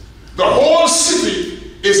marketplace. The whole city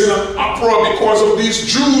is in an uproar because of these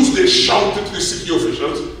Jews. They shouted to the city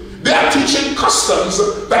officials. They are teaching customs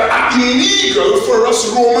that are illegal for us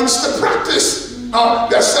Romans to practice. Now,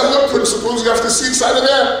 there are several principles you have to see inside of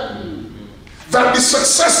there. That the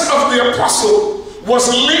success of the apostle was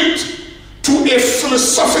linked to a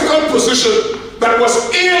philosophical position that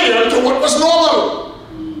was alien to what was normal.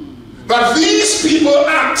 That these people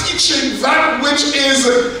are teaching that which is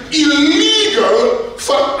illegal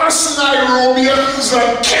for us Nairobians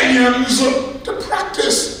and Kenyans to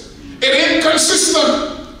practice. It ain't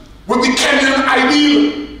consistent with the Kenyan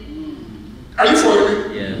ideal. Are you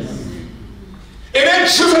following me? Yes. It ain't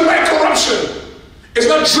driven by corruption. It's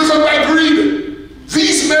not driven by greed.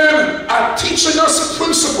 These men are teaching us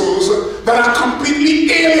principles that are completely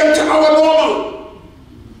alien to our normal.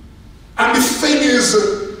 And the thing is,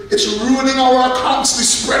 it's ruining our accounts. The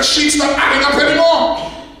spreadsheet's not adding up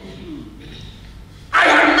anymore. I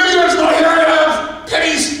had millions, now here I have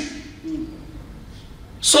pennies.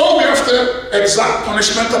 So we have to exact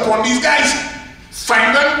punishment upon these guys.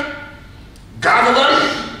 Find them, gather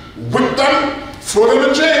them, whip them, throw them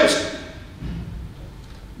in jails.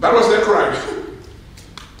 That was their crime.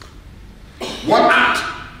 One act,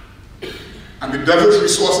 and the devil's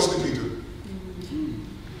resources depleted.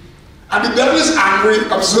 And the devil is angry.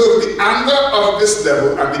 Observe the anger of this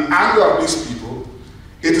devil and the anger of these people.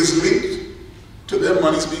 It is linked to their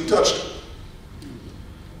monies being touched.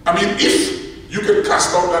 I mean, if you can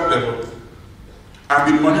cast out that devil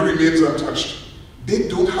and the money remains untouched, they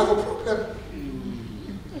don't have a problem.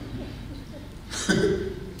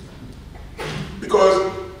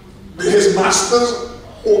 Because his master's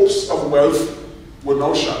hopes of wealth were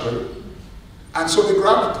now shattered, and so they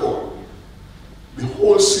grabbed Paul. The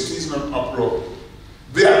whole city is in an uproar.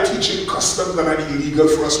 They are teaching customs that are illegal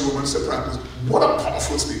for us Romans to practice. What a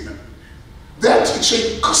powerful statement. They are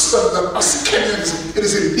teaching customs that us Kenyans, it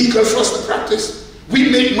is illegal for us to practice. We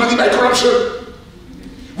make money by corruption.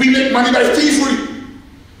 We make money by thievery.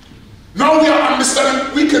 Now we are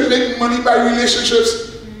understanding we can make money by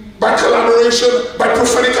relationships, by collaboration, by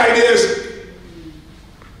prophetic ideas,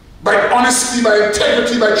 by honesty, by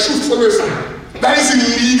integrity, by truthfulness. That is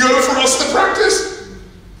illegal for us to practice.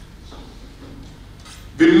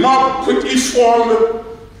 The mob quickly formed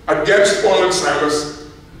against Paul and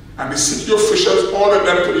Silas, and the city officials ordered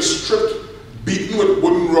them to be stripped, beaten with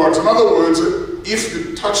wooden rods. In other words, if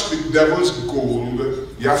you touch the devil's gold,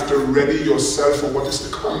 you have to ready yourself for what is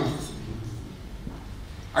to come.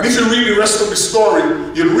 And if you read the rest of the story,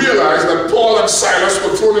 you'll realize that Paul and Silas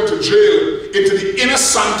were thrown into jail, into the inner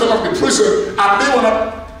sanctum of the prison, and they were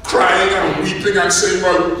not crying and weeping and saying,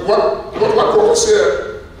 "Well, what brought us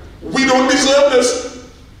here? We don't deserve this.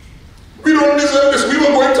 We don't deserve this. We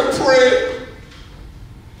were going to pray.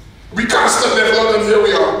 We cast the devil out and here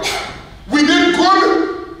we are. We did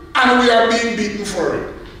good and we are being beaten for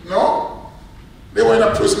it." No. They were in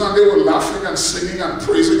a prison and they were laughing and singing and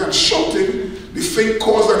praising and shouting. The thing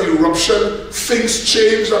caused an eruption. Things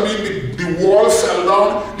changed. I mean, the wall fell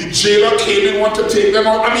down. The jailer came in, wanted to take them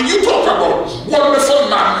out. I mean, you talk about wonderful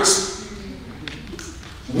madness.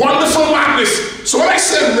 Wonderful madness. So when I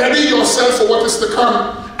say ready yourself for what is to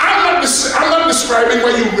come, I'm not describing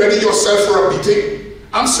when you ready yourself for a beating.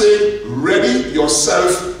 I'm saying ready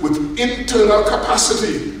yourself with internal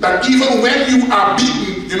capacity. That even when you are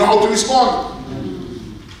beaten, you know how to respond.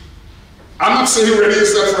 I'm not saying ready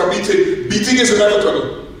yourself for a beating. Beating is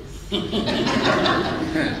inevitable.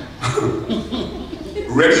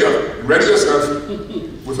 ready yourself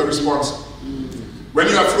with a response. When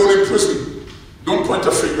you are thrown in prison, don't point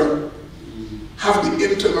a finger. Have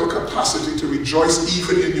the internal capacity to rejoice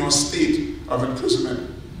even in your state of imprisonment.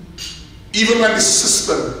 Even when the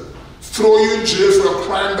system throw you in jail for a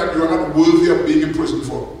crime that you are not worthy of being in prison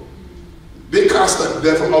for. They cast that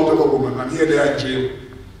devil out of a woman, and here they are in jail.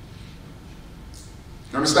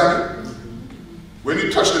 You understand? When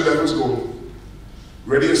you touch the devil's goal,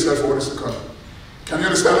 ready yourself for what is to come. Can you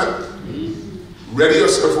understand that? Ready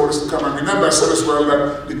yourself for what is to come. And remember, I said as well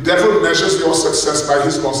that the devil measures your success by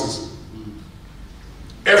his losses.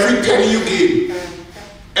 Every penny you gain,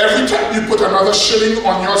 every time you put another shilling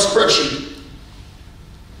on your spreadsheet,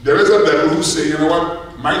 there is a devil who says, you know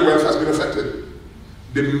what, my wealth has been affected.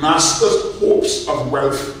 The master's hopes of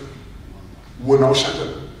wealth were now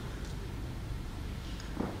shattered.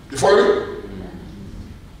 You follow me?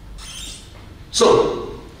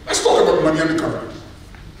 So, let's talk about money and the covenant.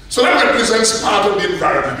 So that represents part of the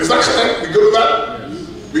environment. Is that correct? We good with that?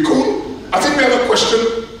 We cool? I think we have a question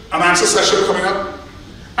and answer session coming up.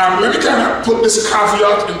 Let me kind of put this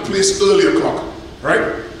caveat in place early o'clock,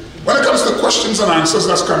 right? When it comes to questions and answers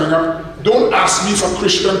that's coming up, don't ask me if a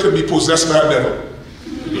Christian can be possessed by a devil.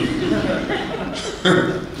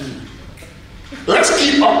 Let's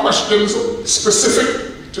keep our questions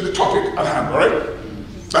specific to the topic at hand, all right?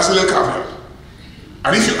 That's a little caveat.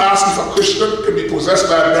 And if you ask if a Christian can be possessed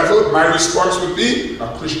by a devil, my response would be, a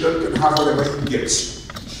Christian can have whatever he gets.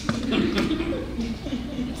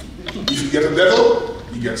 If you get a devil,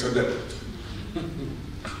 he gets a devil.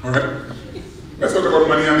 All right? Let's talk about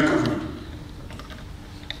money and the covenant.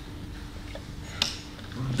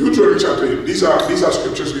 Deuteronomy chapter 8. These are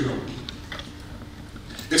scriptures we know.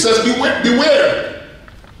 It says, beware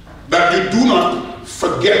that you do not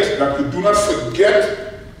forget,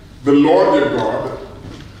 the Lord your God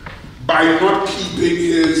by not keeping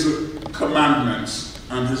his commandments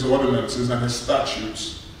and his ordinances and his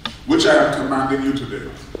statutes, which I am commanding you today.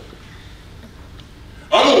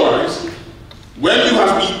 Otherwise, when you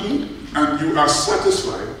have eaten and you are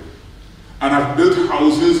satisfied and have built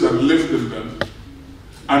houses and lived in them,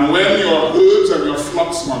 and when your herds and your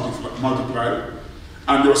flocks multiply,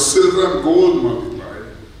 and your silver and gold multiplied,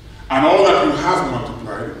 and all that you have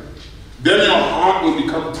multiplied, then your heart will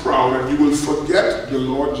become proud, and you will forget the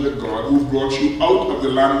Lord your God, who brought you out of the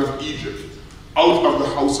land of Egypt, out of the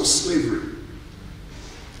house of slavery.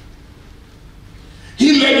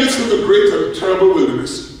 He led you through the great and terrible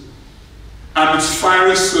wilderness, and its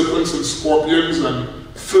fiery serpents and scorpions and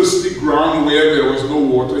thirsty ground where there was no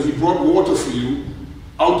water. He brought water for you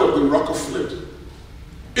out of the rock of flint.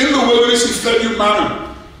 In the wilderness he fed you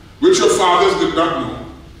manna, which your fathers did not know,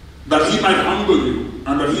 that he might humble you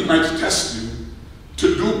and that he might test you,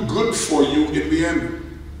 to do good for you in the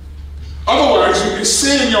end. Otherwise you may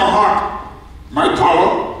say in your heart, my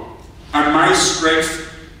power and my strength,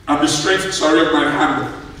 and the strength, of my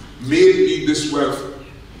hand, made me this wealth.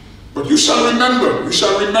 But you shall remember,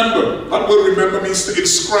 that word remember means to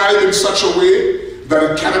inscribe in such a way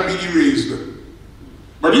that it cannot be erased.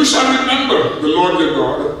 But you shall remember the Lord your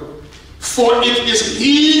God, for it is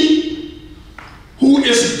he who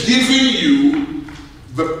is giving you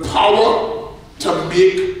the power to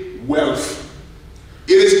make wealth.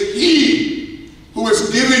 It is he who is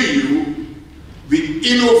giving you the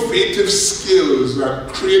innovative skills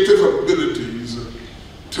and creative abilities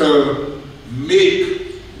to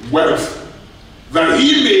make wealth, that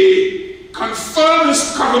he may confirm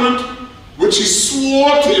his covenant which he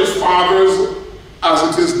swore to your fathers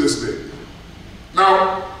as it is this day.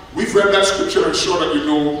 Now, we've read that scripture. I'm sure that you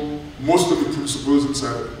know most of the principles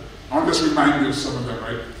inside of it. I'll just remind you of some of them,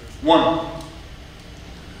 right? 1,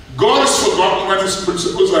 God is forgotten when his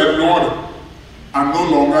principles are ignored and no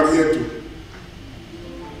longer adhered to.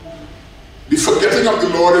 The forgetting of the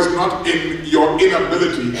Lord is not in your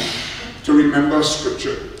inability to remember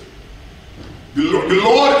scripture. The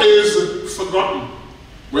Lord is forgotten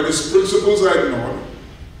when his principles are ignored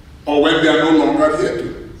or when they are no longer adhered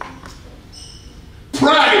to.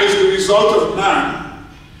 Pride is the result of man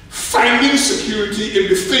finding security in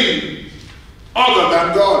the thing other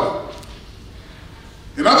than God.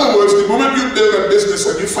 In other words, the moment you build a business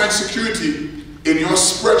and you find security in your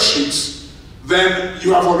spreadsheets, then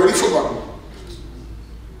you have already forgotten.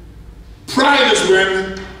 Pride is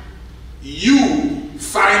when you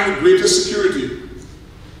find greater security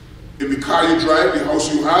in the car you drive, the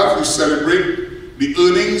house you have. You celebrate the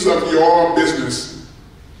earnings of your business,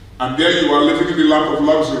 and there you are living in the lap of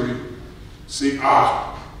luxury, saying,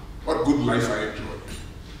 what good life I enjoy.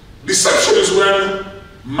 Deception is when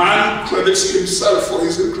man credits himself for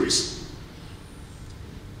his increase.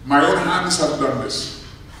 My own hands have done this.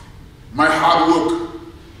 my hard work,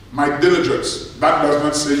 my diligence. That does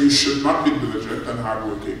not say you should not be diligent and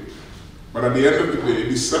hardworking. But at the end of the day,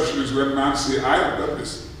 deception is when man says, I have done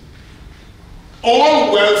this.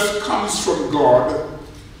 All wealth comes from God,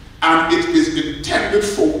 and it is intended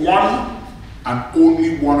for one and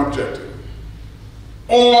only one objective.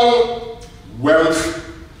 All wealth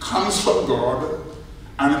comes from God,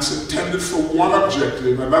 and it's intended for one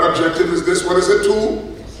objective, and that objective is this. What is it?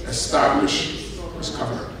 To establish His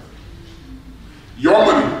covenant. Your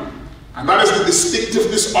money, and that is the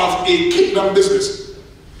distinctiveness of a kingdom business.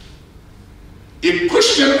 A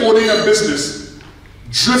Christian owning a business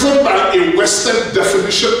driven by a Western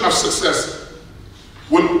definition of success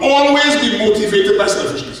will always be motivated by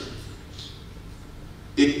selfishness.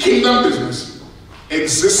 A kingdom business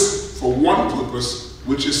exists for one purpose,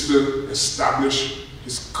 which is to establish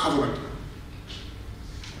His covenant.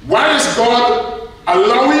 Why is God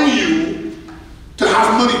allowing you to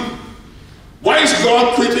have money? Why is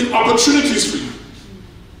God creating opportunities for you?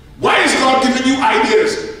 Why is God giving you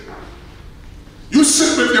ideas? You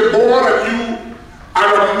sit with your board and you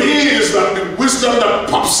are amazed at the wisdom that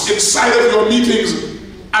pops inside of your meetings,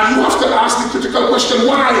 and you have to ask the critical question,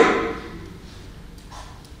 why?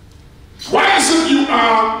 Why is it you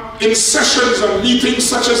are in sessions and meetings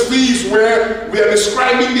such as these where we are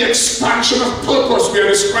describing the expansion of purpose, we are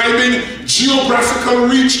describing geographical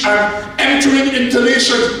reach and entering into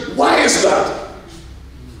nations? Why is that?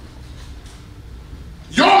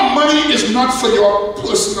 Your money is not for your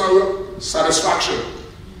personal satisfaction.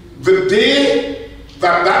 The day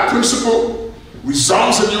that that principle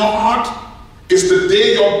resounds in your heart is the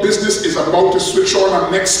day your business is about to switch on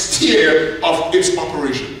the next tier of its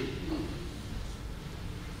operation.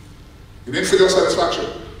 It ain't for your satisfaction.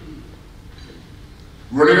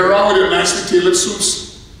 Running around with your nicely tailored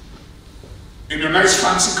suits, in your nice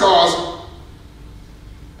fancy cars,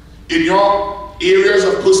 in your areas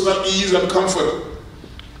of personal ease and comfort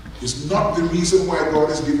is not the reason why God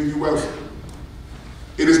is giving you wealth.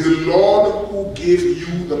 It is the Lord who gave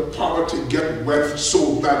you the power to get wealth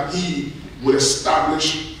so that He will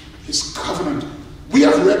establish His covenant. We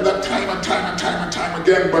have read that time and time and time and time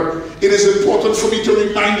again, but it is important for me to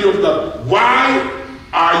remind you of that. Why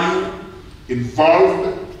are you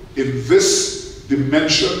involved in this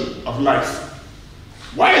dimension of life?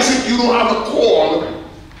 Why is it you don't have a call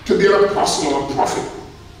to be an apostle or a prophet?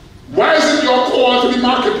 Why is it your call to be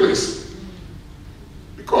marketplace?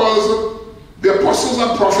 Because the apostles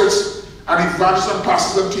and prophets and evangelists and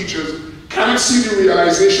pastors and teachers cannot see the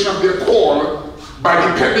realization of their call by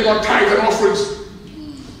depending on tithe and offerings.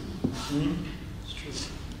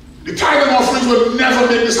 The tithe and offerings will never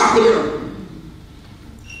make this happen, you know.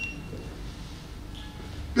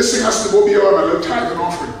 This thing has to go beyond a little tithe and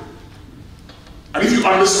offering. And if you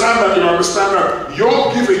understand that, you understand that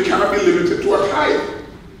your giving cannot be limited to a tithe.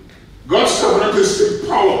 God's covenant is to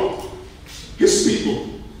empower His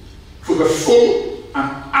people for the full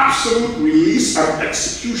and absolute release and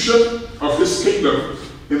execution of His kingdom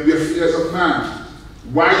in the affairs of man.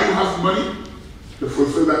 Why you have money? To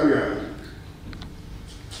fulfill that reality.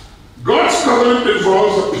 God's covenant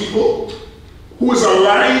involves a people who is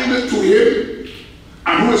aligned to Him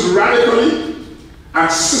and who is radically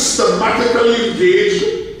and systematically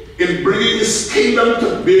engaged in bringing His kingdom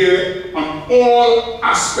to bear on all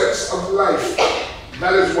aspects of life.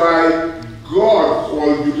 That is why God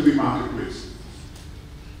called you to the marketplace.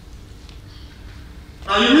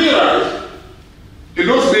 Now you realize, in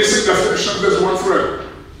those basic definitions, there's one thread.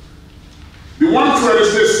 The one thread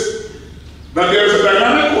is this, that there is a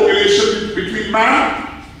dynamic correlation between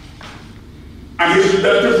man and his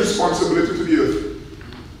redemptive responsibility to the earth.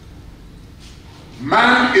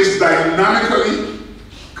 Man is dynamically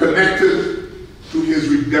connected to his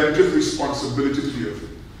redemptive responsibility to the earth.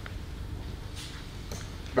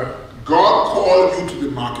 But God called you to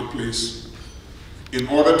the marketplace in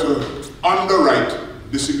order to underwrite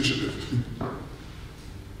this initiative.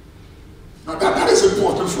 Now that is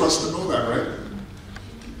important for us to know that, right?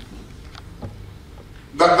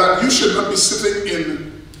 That you should not be sitting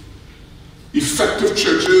in effective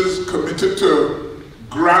churches committed to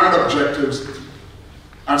grand objectives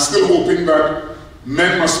and still hoping that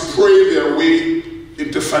men must pray their way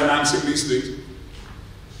into financing these things.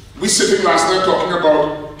 We sitting last night talking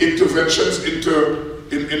about interventions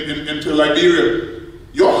into Liberia.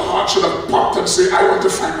 Your heart should have popped and say, I want to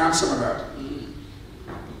finance some of that.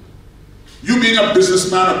 You being a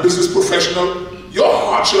businessman, a business professional, your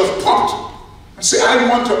heart should have popped and say, I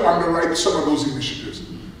want to underwrite some of those initiatives.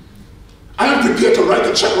 I am prepared to write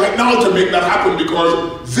a check right now to make that happen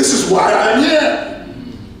because this is why I am here.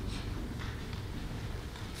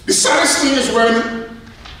 The saddest thing is when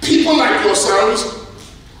People like yourselves,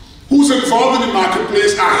 who's involved in the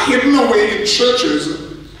marketplace, are hidden away in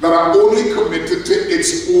churches that are only committed to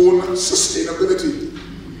its own sustainability.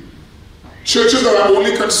 Churches that are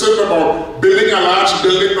only concerned about building a large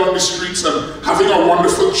building down the streets and having a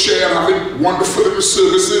wonderful chair and having wonderful little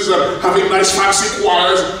services and having nice fancy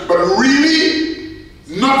choirs, but really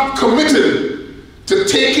not committed to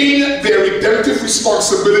taking their redemptive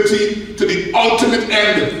responsibility to the ultimate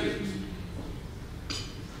end.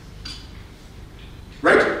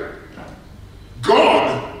 Right?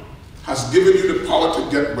 God has given you the power to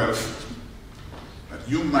get wealth that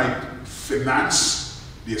you might finance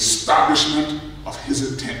the establishment of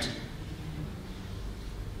his intent.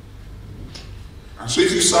 And so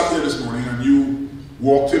if you sat here this morning and you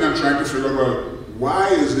walked in and tried to figure out, well, why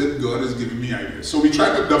is it God is giving me ideas? So we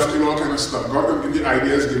try to dovetail all kind of stuff. God will give you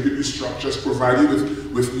ideas, give you new structures, provide you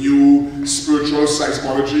with new spiritual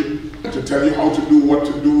seismology to tell you how to do, what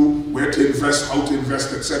to do, where to invest, how to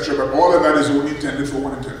invest, etc. But all of that is only intended for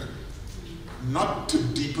one intent. Not to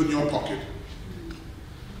deepen your pocket.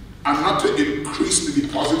 And not to increase the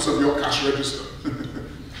deposits of your cash register.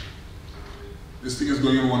 This thing is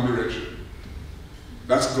going in one direction.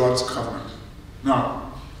 That's God's covenant.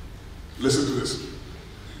 Now, listen to this.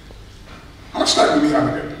 How much time do we have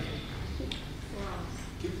again?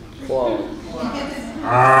 4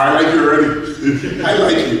 I like you already. I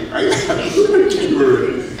like you. I like you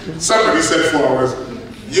already. Somebody said 4 hours.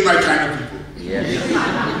 You're my kind of people. Yeah.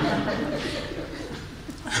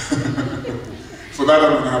 For that,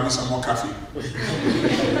 I'm going to have me some more coffee.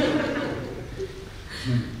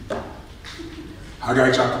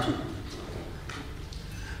 Haggai chapter 2.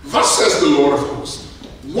 Thus says the Lord of hosts,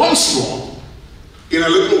 once more, in a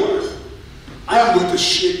little while, I am going to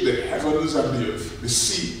shake the heavens and the earth, the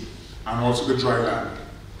sea, and also the dry land.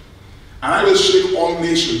 And I will shake all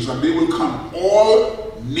nations, and they will come,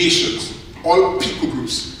 all nations, all people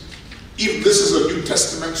groups. If this is a New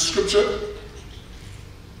Testament scripture,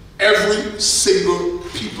 every single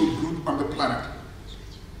people group on the planet.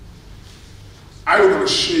 I will going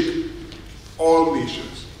to shake all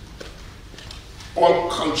nations, all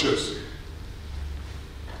cultures,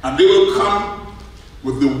 and they will come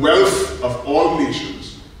with the wealth of all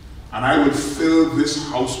nations, and I will fill this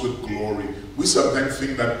house with glory. We sometimes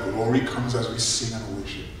think that glory comes as we sing and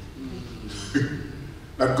worship.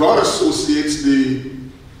 That God associates the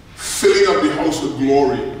filling of the house with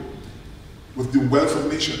glory with the wealth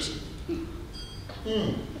of nations.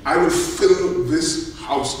 I will fill this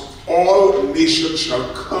house. All nations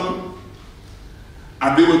shall come,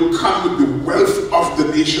 and they will come with the wealth of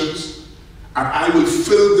the nations, and I will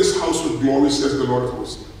fill this house with glory, says the Lord of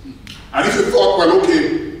hosts. And if you thought, well,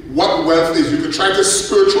 okay, what wealth is? You can try to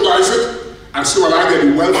spiritualize it and say, well,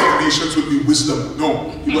 either the wealth of nations would be wisdom. No,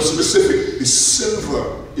 he was specific. The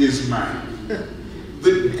silver is mine.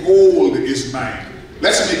 The gold is mine.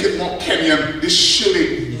 Let's make it more Kenyan. The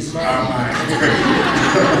shillings are mine.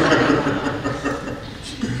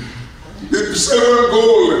 The silver and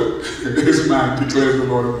gold is mine, declares the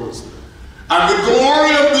Lord of hosts. And the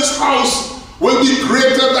glory of this house will be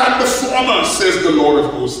greater than the former, says the Lord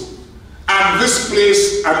of hosts. And this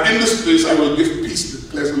place, and in this place I will give peace,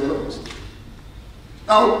 declares the Lord of hosts.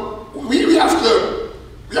 Now, we have to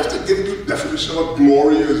give you the definition of what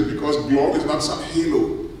glory is, because glory is not some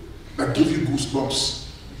halo that gives you goosebumps.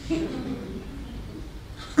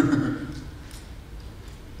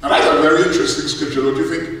 Now that's a very interesting scripture, don't you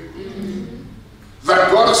think?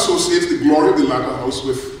 That God associates the glory of the latter house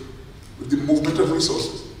with the movement of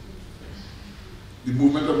resources. The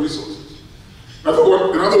movement of resources. In other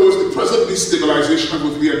words, the present destabilization of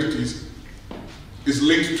earthly entities is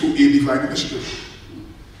linked to a divine initiative.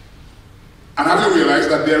 And have you realized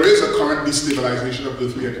that there is a current destabilization of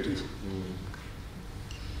earthly entities?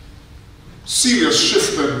 Serious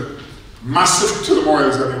shift and massive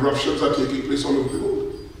turmoils and eruptions are taking place all over the world.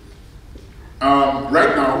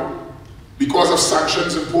 Right now, because of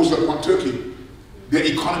sanctions imposed upon Turkey, their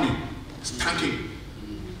economy is tanking.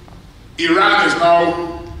 Iran is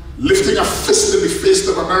now lifting a fist in the face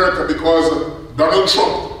of America because Donald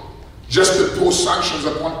Trump just imposed sanctions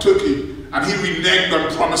upon Turkey, and he reneged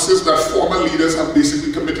on promises that former leaders have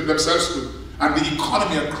basically committed themselves to. And the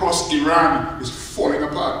economy across Iran is falling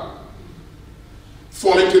apart,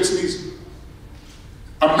 falling to its knees.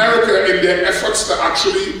 America, in their efforts to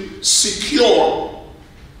actually secure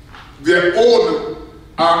their own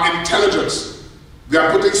intelligence, they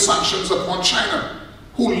are putting sanctions upon China,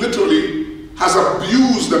 who literally has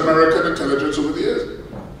abused American intelligence over the years.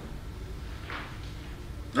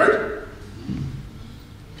 Right?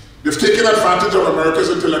 They've taken advantage of America's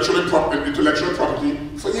intellectual property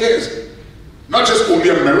for years. Not just only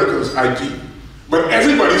Americans' IP, but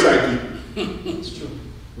everybody's IP. It's true.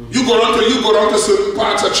 You go down to certain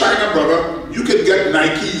parts of China, brother, you can get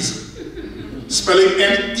Nikes, spelling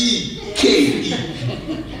N-E-K-E.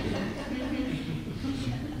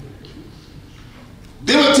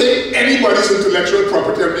 They will take anybody's intellectual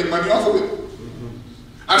property and make money off of it.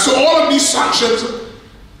 And so all of these sanctions,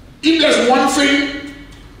 if there's one thing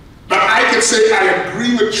that I can say I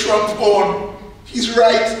agree with Trump on, he's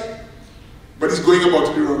right, but he's going about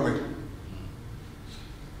it the wrong way.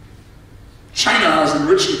 China has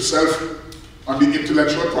enriched itself on the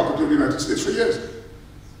intellectual property of the United States for years.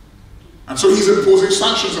 And so he's imposing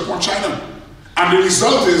sanctions upon China. And the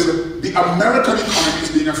result is the American economy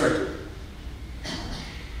is being affected.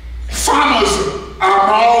 Farmers are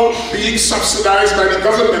now being subsidized by the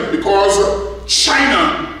government because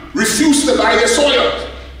China refused to buy their soil.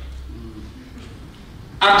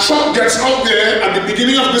 And Trump gets out there at the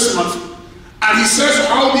beginning of this month and he says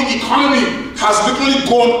how the economy has literally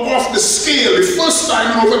gone off the scale the first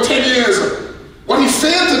time in over 10 years. What he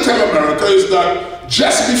failed to tell America is that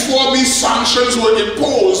just before these sanctions were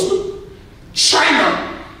imposed,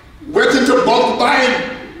 China went into bulk buying.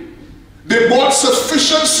 They bought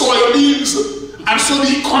sufficient soybeans, and so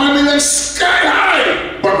the economy went sky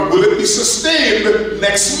high. But will it be sustained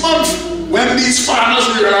next month when these farmers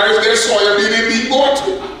realize their soybean ain't being bought?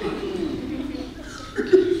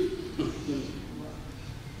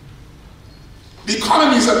 The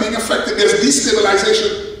economies are being affected. There's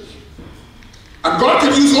destabilization. And God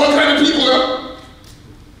can use all kinds of people,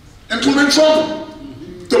 including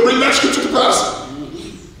Trump, to bring that scripture to pass.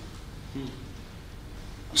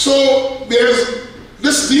 So there's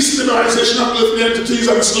this destabilization of earthly entities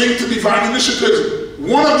and it's linked to divine initiatives.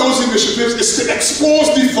 One of those initiatives is to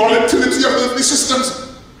expose the volatility of earthly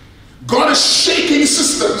systems. God is shaking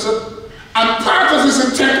systems, and part of his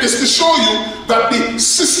intent is to show you that the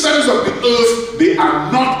systems of the earth, they are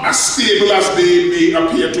not as stable as they may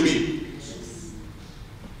appear to be.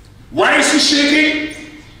 Why is he shaking?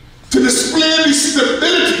 To display the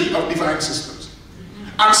stability of divine systems.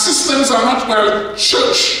 And systems are not, well,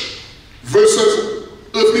 church versus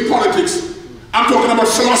earthly politics. I'm talking about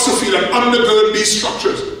philosophy that undergird these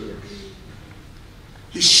structures.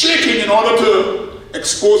 He's shaking in order to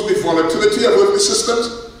expose the volatility of earthly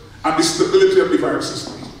systems and the stability of divine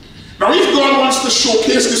systems. Now, if God wants to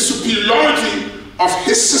showcase the superiority of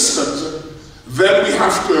his systems, then we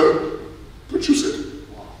have to produce it.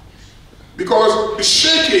 Because the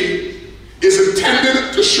shaking is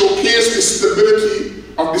intended to showcase the stability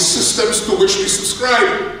of the systems to which we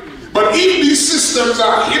subscribe. But if these systems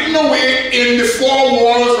are hidden away in the four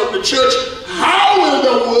walls of the church, how will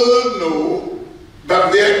the world know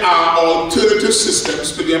that there are alternative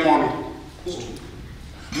systems to their model?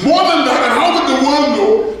 More than that, and how would the world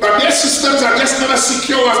know that their systems are just not as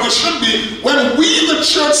secure as they should be when we, the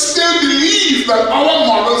church, still believe that our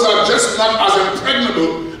models are just not as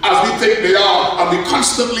impregnable as we think they are, and we're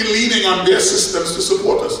constantly leaning on their systems to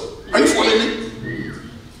support us? Are you following me?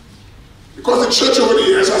 Because the church over the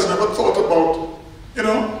years has never thought about,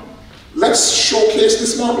 let's showcase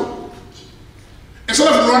this model. Instead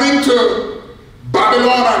of running to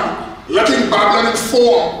Babylon and letting Babylon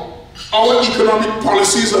inform our economic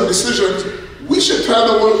policies and decisions, we should tell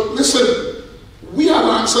the world, listen, we have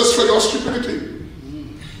answers for your stupidity.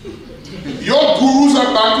 Your gurus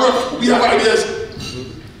are bankrupt, we have ideas.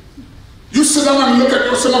 You sit down and look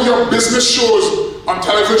at some of your business shows on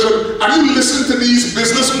television and you listen to these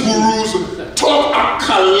business gurus talk a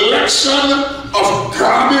collection of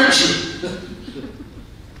garbage.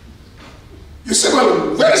 You say,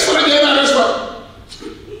 well, where is for the game ideas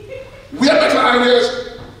from? We have better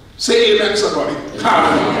ideas. Say amen, somebody.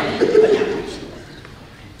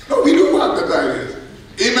 No, we do have better ideas.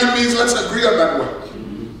 Amen means let's agree on that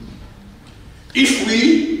one. If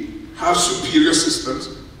we have superior systems,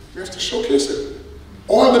 we have to showcase it.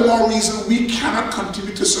 All the more reason we cannot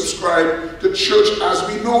continue to subscribe to church as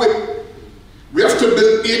we know it. We have to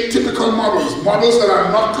build atypical models, models that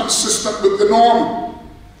are not consistent with the norm.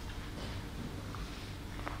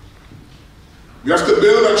 We have to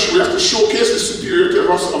build and we have to showcase the superiority of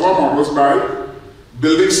our models by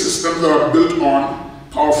building systems that are built on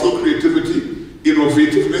powerful creativity,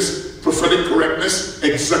 innovativeness, prophetic correctness,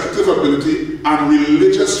 executive ability, and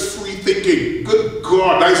religious free thinking. Good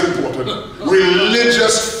God, that is important.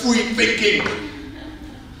 Religious free thinking.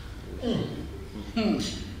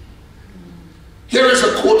 Here is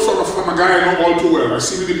a quote from a guy I know all too well. I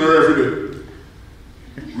see him in the mirror every day.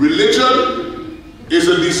 Religion is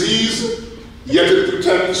a disease, yet it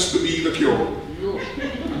pretends to be the cure.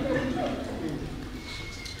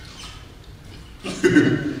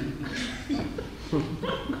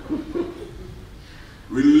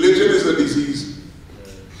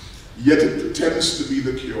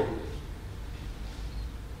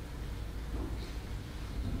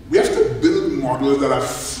 models that are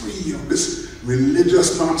free of this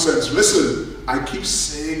religious nonsense. Listen, I keep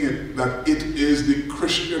saying it, that it is the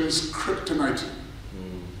Christian's kryptonite.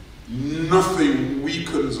 Nothing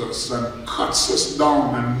weakens us and cuts us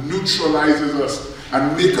down and neutralizes us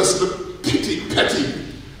and makes us look petty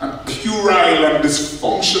and puerile and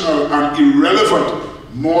dysfunctional and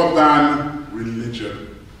irrelevant more than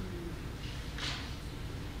religion.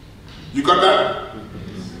 You got that?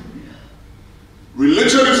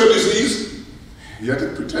 Religion is a disease, yet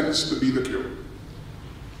it pretends to be the cure.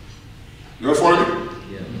 You all follow me?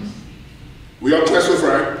 Yes. We are clear so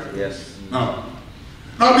far, right? Yes. Now,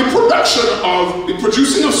 the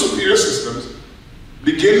producing of superior systems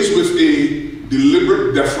begins with a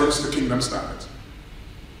deliberate deference to kingdom standards.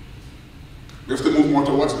 We have to move more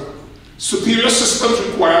towards that. Superior systems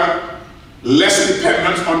require less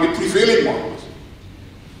dependence on the prevailing models.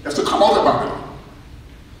 You have to come out of Babylon.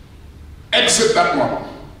 Exit that model.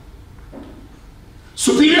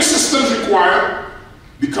 Superior systems require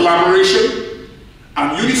the collaboration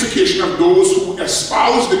and unification of those who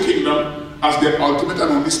espouse the kingdom as their ultimate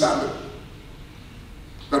and only standard.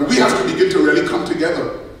 That we have to begin to really come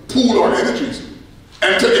together, pool our energies,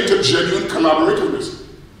 enter into genuine collaborativeness.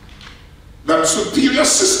 That superior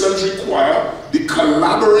systems require the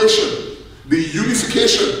collaboration, the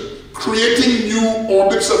unification, creating new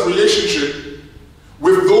orbits of relationship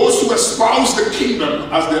with those who espouse the kingdom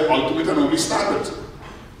as their ultimate and only standard.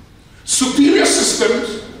 Superior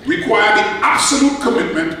systems require the absolute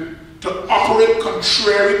commitment to operate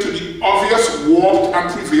contrary to the obvious warped and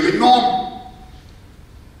prevailing norm.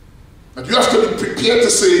 That you have to be prepared to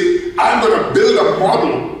say, I'm going to build a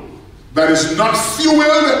model that is not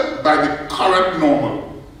fueled by the current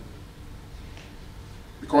normal,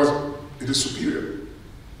 because it is superior.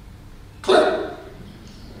 Clear?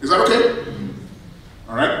 Is that okay?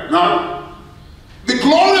 All right. Now, the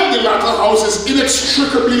glory of the latter house is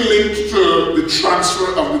inextricably linked to the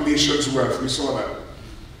transfer of the nation's wealth. We saw that.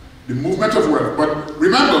 The movement of wealth. But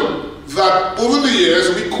remember that over the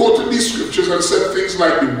years we quoted these scriptures and said things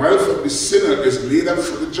like the wealth of the sinner is laid up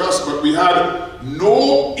for the just, but we had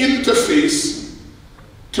no interface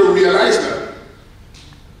to realize that.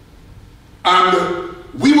 And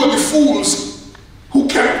we were the fools who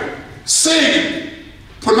kept saying it,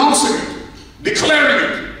 pronouncing it,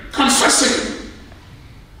 declaring it, confessing it,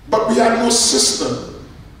 but we had no system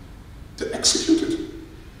to execute it.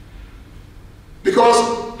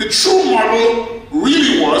 Because the true model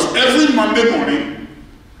really was every Monday morning,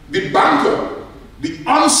 the banker, the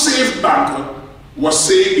unsaved banker, was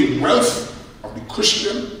saying the wealth of the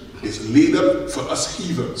Christian is laid up for us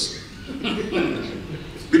heathens.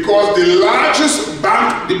 Because the largest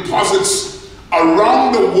bank deposits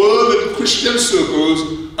around the world in Christian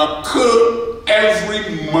circles occur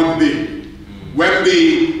every Monday when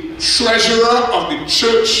the treasurer of the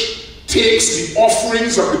church takes the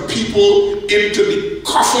offerings of the people into the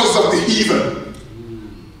coffers of the heathen.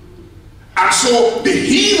 And so the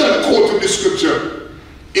heathen quoted the scripture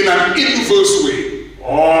in an inverse way.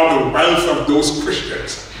 All the wealth of those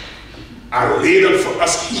Christians are laid up for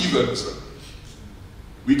us heathens.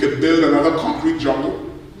 We could build another concrete jungle,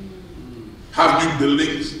 have new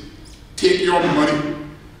buildings, take your money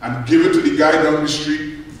and give it to the guy down the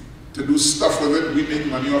street to do stuff with it. We make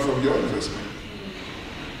money off of your investment.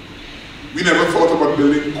 We never thought about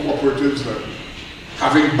building cooperatives and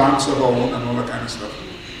having banks of our own and all that kind of stuff.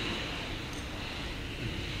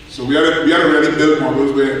 So we had to really build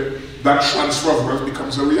models where that transfer of wealth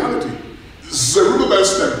becomes a reality.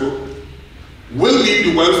 Zerubbabel's temple will need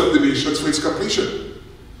the wealth of the nations for its completion.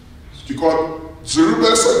 Because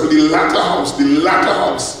Zerubbabel's temple, the latter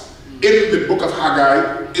house in the book of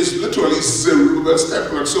Haggai is literally Zerubbabel's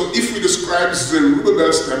temple. And so if we describe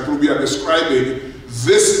Zerubbabel's temple, we are describing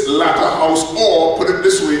this latter house, or put it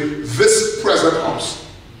this way, this present house.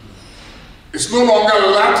 It's no longer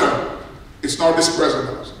latter, it's now this present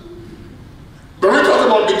house. When we talk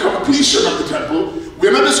about the completion of the temple,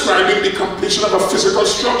 we're not describing the completion of a physical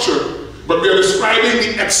structure, but we are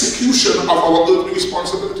describing the execution of our earthly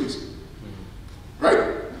responsibilities.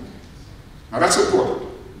 Right? Now that's important,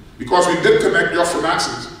 because we did connect your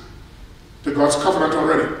finances to God's covenant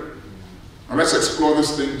already. Now let's explore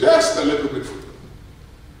this thing just a little bit further.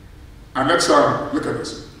 And let's look at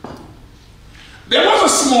this. There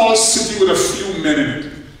was a small city with a few men in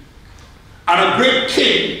it, and a great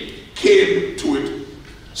king came to it,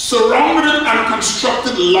 surrounded it and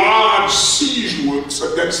constructed large siege works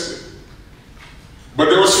against it. But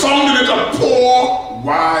there was found in it a poor,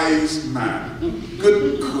 wise man.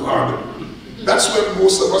 Good God. That's where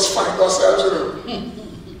most of us find ourselves in.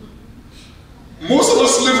 Most of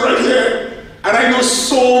us live right here And I know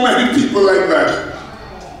so many people like that.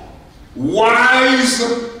 Wise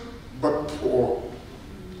but poor.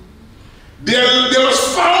 There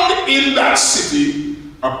was found in that city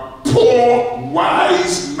a poor,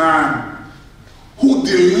 wise man who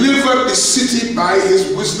delivered the city by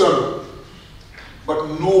his wisdom.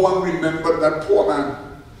 But no one remembered that poor man.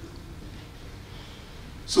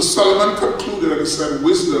 So Solomon concluded and he said,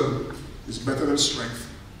 wisdom is better than strength.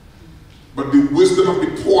 But the wisdom of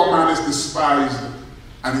the poor man is despised,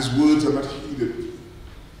 and his words are not heeded.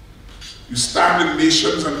 You stand in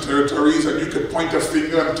nations and territories and you can point a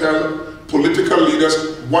finger and tell political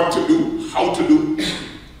leaders what to do, how to do,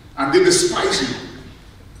 and they despise you.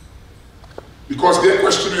 Because their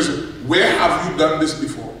question is, where have you done this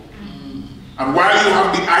before? And while you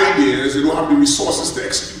have the ideas, you don't have the resources to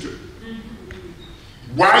execute it.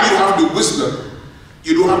 While you have the wisdom,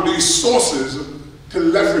 you don't have the resources to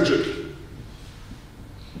leverage it.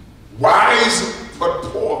 Wise but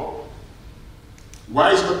poor.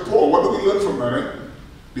 Wise but poor. What do we learn from that, right?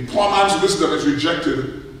 The poor man's wisdom is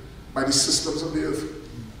rejected by the systems of the earth.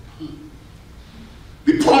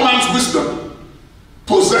 The poor man's wisdom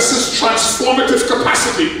possesses transformative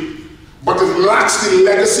capacity, but it lacks the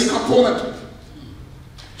legacy component.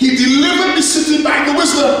 He delivered the city by the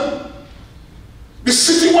wisdom. The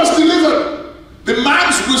city was delivered. The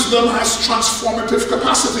man's wisdom has transformative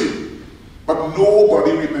capacity, but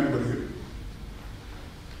nobody remembered him.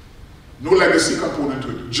 No legacy component to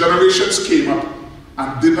it. Generations came up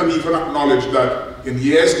and did not even acknowledge that in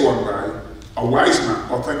years gone by, a wise man,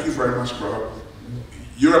 oh thank you very much brother,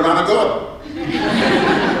 you're a man of God.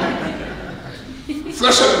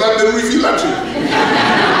 Flesh and blood didn't reveal that to you.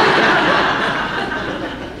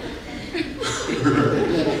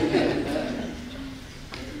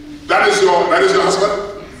 That is your husband?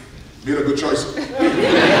 Made a good choice.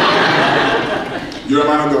 You're a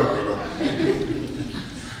man of God, brother.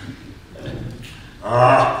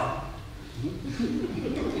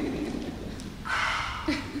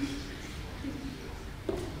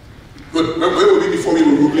 Good. Where were we before we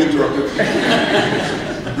were rudely interrupted?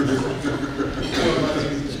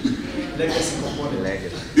 Legacy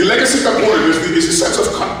component. The legacy component is the sense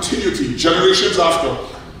of continuity. Generations after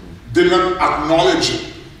did not acknowledge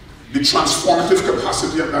the transformative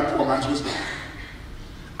capacity of that poor man's wisdom.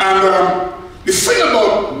 And the thing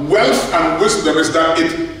about wealth and wisdom is that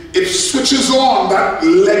it switches on that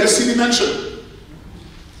legacy dimension.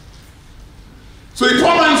 So the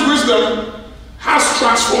poor man's wisdom has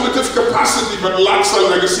transformative capacity but lacks a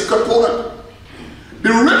legacy component. The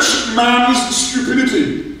rich man's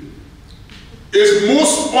stupidity is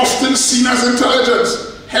most often seen as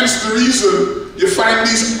intelligence. Hence the reason you find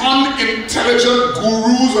these unintelligent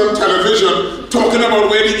gurus on television talking about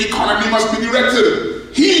where the economy must be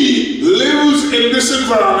directed. He lives in this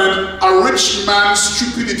environment, a rich man's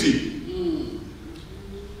stupidity.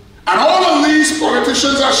 And all of these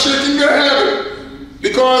politicians are shaking their head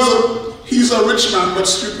because he's a rich man but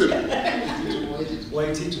stupid.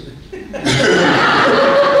 White teacher.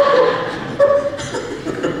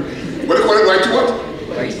 What do you call it? Right to what?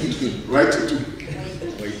 Right to.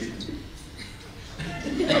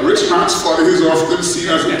 A rich man's folly is often seen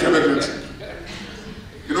as intelligent.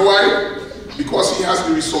 You know why? Because he has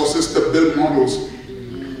the resources to build models.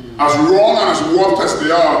 As wrong and as warped as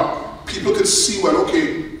they are, people can see, well,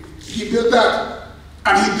 okay, he did that,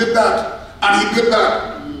 and he did that, and he did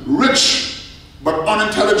that. Rich, but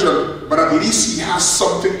unintelligent, but at least he has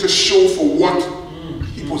something to show for what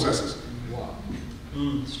he possesses. Wow.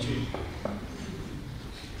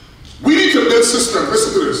 We need to build systems.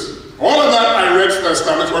 Listen to this. All of that I read for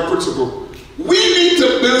establishment principle. We need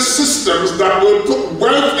to build systems that will put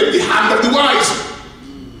wealth in the hand of the wise.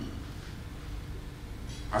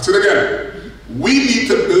 I'll say it again. We need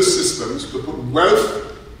to build systems to put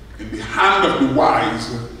wealth in the hand of the wise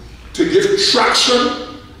to give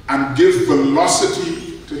traction and give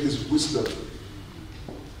velocity to his wisdom.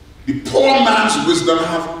 The poor man's wisdom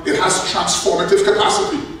has transformative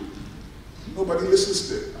capacity. Nobody listens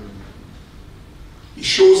to it. He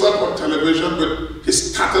shows up on television with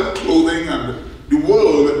his tattered clothing, and the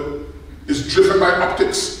world is driven by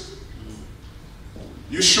optics.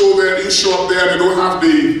 You show up there and they don't have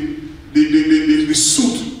the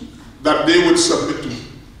suit that they would submit to.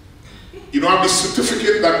 You don't have the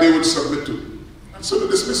certificate that they would submit to. And so they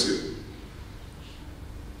dismiss you.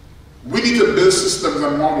 We need to build systems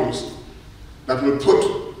and models that will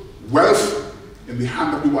put wealth in the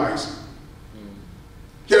hand of the wise.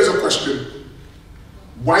 Here's a question.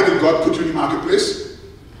 Why did God put you in the marketplace?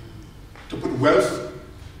 To put wealth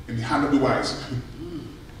in the hand of the wise.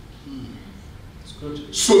 That's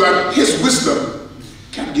good. So that his wisdom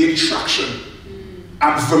can gain traction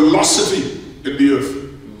and velocity in the earth.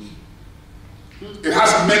 It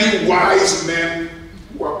has many wise men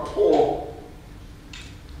who are poor.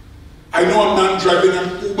 I know a man driving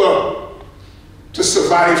an Uber to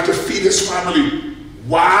survive, to feed his family.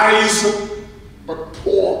 Wise, but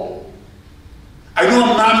poor. I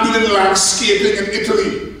know a man doing landscaping in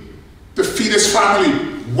Italy to feed his family.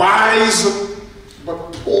 Wise,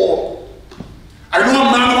 but poor. I know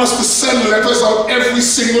a man who has to send letters out every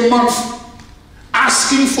single month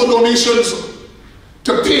asking for donations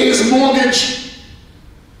to pay his mortgage.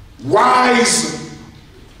 Wise,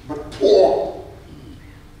 but poor.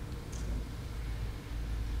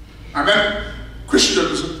 And then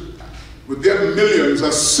Christians, with their millions,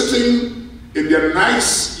 are sitting in their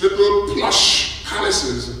nice little plush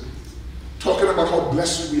palaces talking about how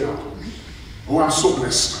blessed we are. Oh, I'm so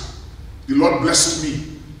blessed. The Lord blessed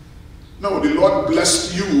me. No, the Lord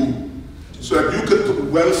blessed you so that you could put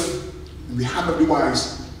wealth in the hand of the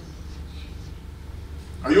wise.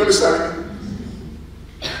 Are you understanding me?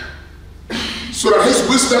 So that his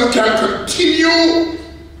wisdom can continue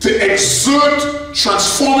to exert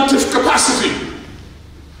transformative capacity.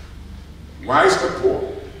 Wise but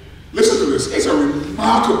poor. Listen to this. It's a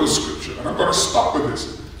remarkable scripture, and I'm going to stop with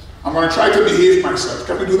this. I'm going to try to behave myself.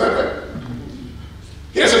 Can we do that, right?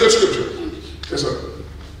 Here's a good scripture. Yes, sir.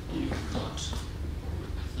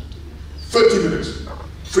 30 minutes.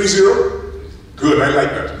 30? Good, I like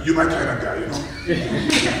that. You're my kind of guy, you know.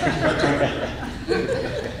 My kind of guy.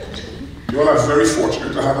 You all are very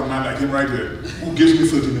fortunate to have a man like him right here who gives me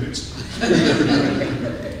 30 minutes.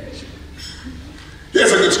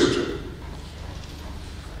 Here's a good scripture.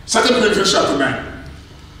 2 Corinthians chapter 9.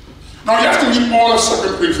 Now you have to read all of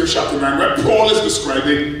 2 Corinthians chapter 9 where Paul is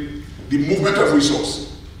describing the movement of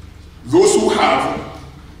resource. Those who have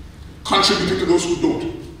contributing to those who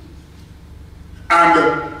don't.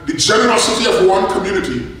 And the generosity of one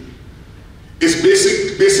community is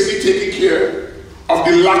basically taking care of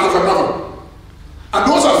the lack of another. And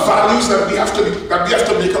those are values that we have to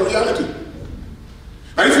make a reality.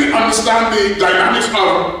 And if we understand the dynamics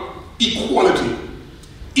of equality,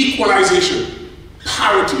 equalization,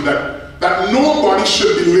 parity, that nobody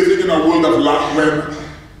should be living in a world of lack when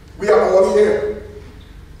we are all here.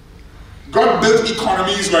 God built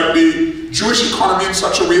economies like the Jewish economy in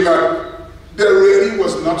such a way that there really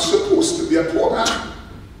was not supposed to be a poor man.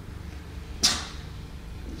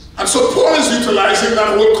 And so Paul is utilizing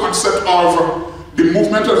that whole concept of the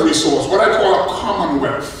movement of resource, what I call a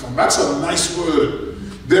commonwealth. And that's a nice word.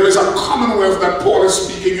 There is a commonwealth that Paul is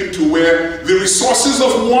speaking into where the resources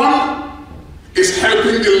of one is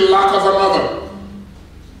helping the lack of another.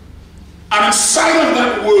 And inside of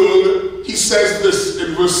that world, he says this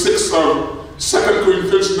in verse 6 of 2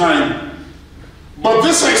 Corinthians 9. But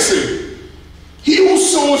this I say, he who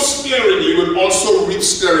sows sparingly will also reap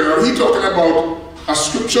sparingly. Now he's talking about a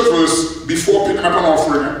scripture verse before picking up an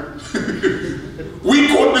offering. We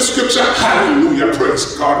quote the scripture, hallelujah,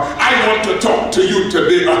 praise God. I want to talk to you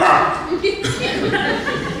today about giving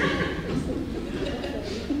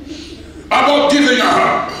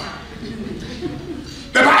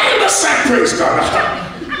The Bible said, praise God,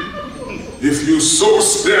 if you sow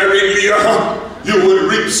sparingly, you will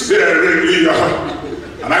reap sparingly.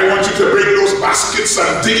 And I want you to bring those baskets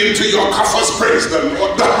and dig into your coffers, praise the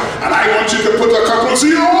Lord. And I want you to put a couple of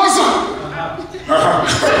zeros.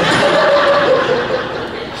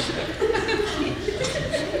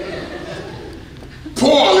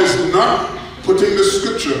 Paul is not putting the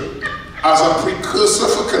scripture as a precursor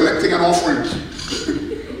for collecting an offering.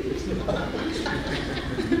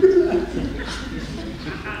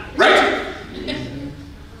 Right?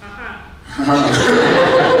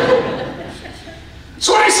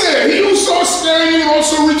 So I say, he who sows sparingly will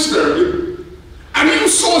also reap sparingly, and he who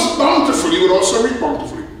sows bountifully will also reap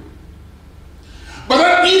bountifully. But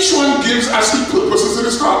then each one gives as he purposes in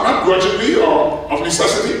his heart, not grudgingly or of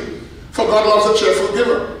necessity, for God loves a cheerful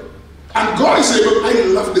giver. And God is able, I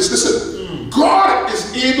love this, listen, God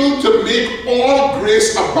is able to make all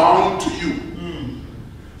grace abound to you,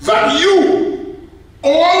 that you,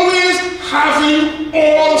 always having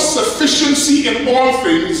all sufficiency in all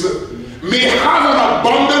things, may have an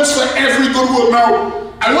abundance for every good work.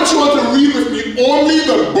 Now, I want you all to read with me only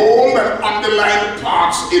the bold and underlined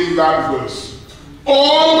parts in that verse.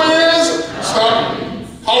 Always, stop.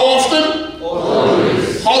 How often?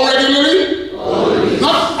 Always. How regularly? Always.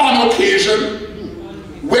 Not on occasion,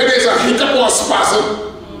 where there's a hiccup or a spasm,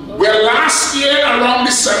 where last year around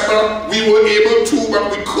December we were able to,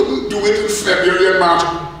 but we couldn't do it in February and March.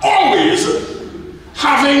 Always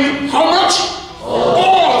having how much?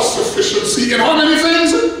 All sufficiency in how many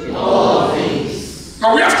things? In all things.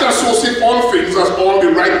 Now we have to associate all things as all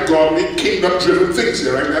the right godly, kingdom-driven things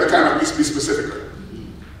here, right? We have to kind of be specific.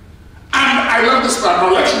 And I love this part.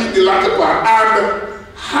 Now let's read the latter part. And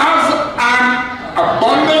have an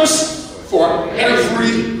abundance for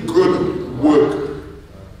every good work.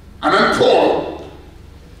 And then Paul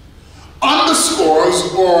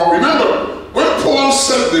underscores, or remember, when Paul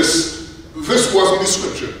said this wasn't the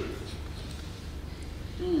scripture.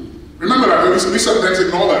 Remember that, we sometimes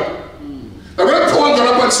ignore that. That when Paul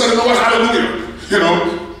got up and said, you know what, hallelujah, you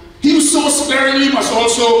know, he who sows sparingly must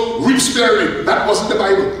also reap sparingly. That wasn't the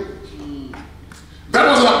Bible. That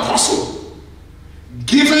was an apostle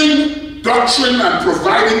giving doctrine and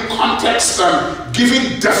providing context and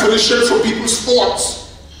giving definition for people's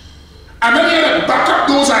thoughts. And then he had to back up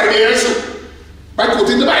those ideas by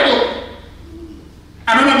quoting the Bible.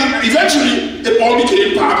 And then eventually it all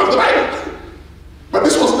became part of the Bible. But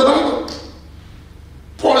this wasn't the Bible.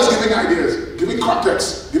 Paul is giving ideas, giving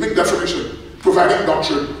context, giving definition, providing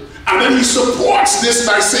doctrine. And then he supports this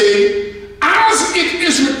by saying, as it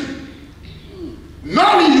is written.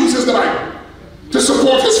 Now he uses the Bible to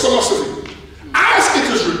support his philosophy. As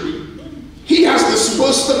it is written, he has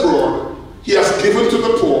dispersed abroad, he has given to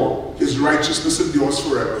the poor, his righteousness endures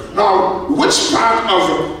forever. Now, which part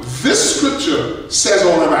of this scripture says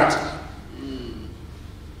all of that?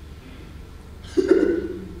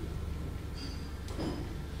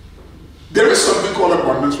 There is something called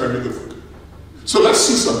abundance for every good work. So let's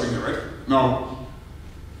see something here, right? Now,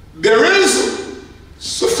 there is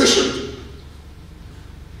sufficient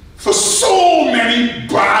for so many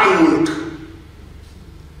bad work.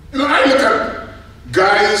 You know, I look at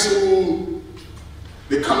guys who,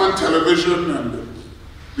 they come on television and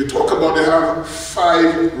they talk about they have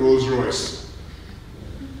 5 Rolls Royce,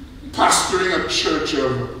 pastoring a church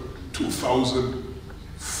of 2,000,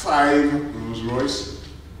 5 Rolls Royce.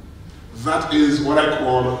 That is what I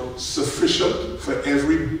call sufficient for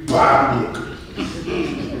every bad work.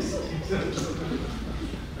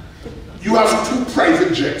 You have 2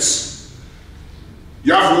 private jets.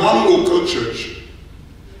 You have 1 local church.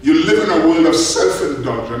 You live in a world of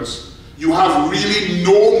self-indulgence. You have really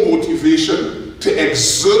no motivation to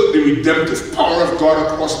exert the redemptive power of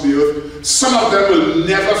God across the earth. Some of them will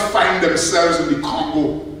never find themselves in the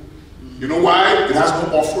Congo. You know why? It has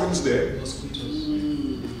no offerings there.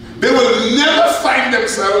 They will never find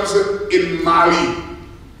themselves in Mali,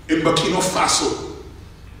 in Burkina Faso.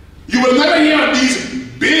 You will never hear of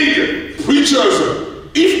these big preachers.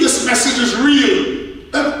 If this message is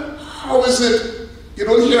real, then how is it you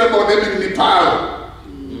don't hear about them in Nepal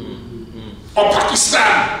or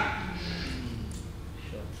Pakistan?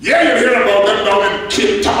 Yeah, you hear about them down in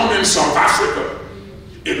Cape Town in South Africa,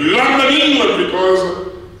 in London, England, because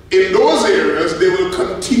in those areas they will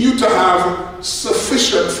continue to have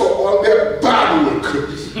sufficient for all their bad work.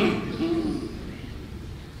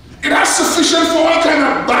 It has sufficient for all kind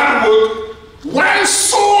of bad work, while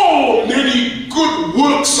so many good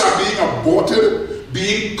works are being aborted,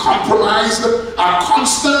 being compromised, are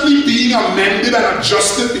constantly being amended and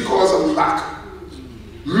adjusted because of lack.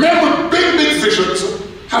 Men with big visions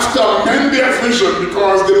have to amend their vision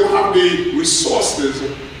because they don't have the resources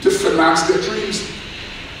to finance their dreams.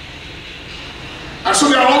 And so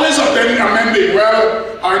they're always amending.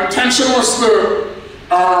 Well, our intention was to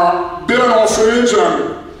build an orphanage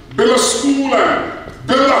and build a school and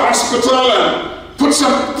build a hospital and put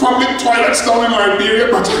some public toilets down in Liberia,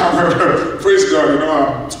 but praise God, you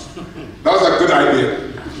know, that was a good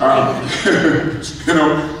idea. You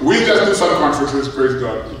know, we just do some conferences, praise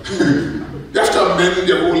God. You have to amend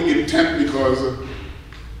your whole intent because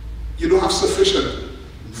you don't have sufficient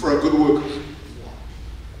for a good work.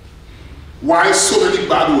 Why so many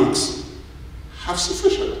bad works have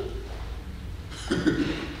sufficient?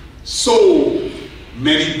 So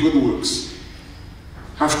many good works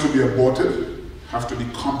have to be aborted, have to be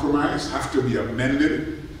compromised, have to be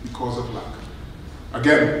amended because of lack.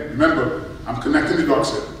 Again, remember, I'm connecting the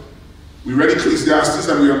dots here. We read Ecclesiastes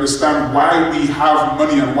and we understand why we have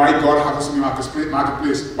money and why God has us in the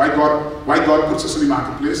marketplace. Why God puts us in the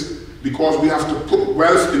marketplace? Because we have to put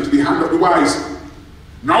wealth into the hand of the wise.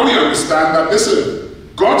 Now we understand that,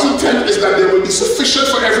 listen, God's intent is that there will be sufficient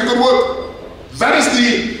for every good work. That is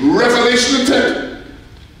the revelation intent.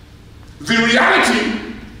 The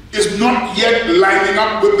reality is not yet lining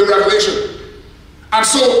up with the revelation. And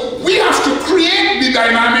so we have to create the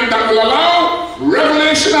dynamic that will allow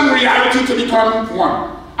revelation and reality to become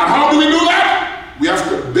one. And how do we do that? We have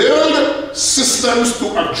to build systems to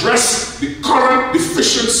address the current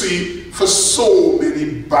deficiency for so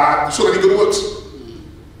many good works.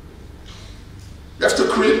 We have to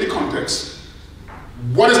create the context.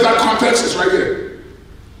 What is that context? It's right here.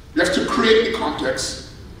 You have to create the context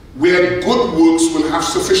where good works will have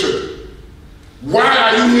sufficient. Why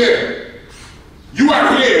are you here? You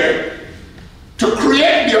are here to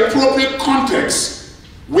create the appropriate context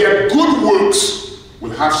where good works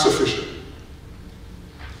will have sufficient.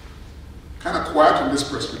 Kind of quiet in this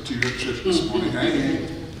Presbyterian church this morning.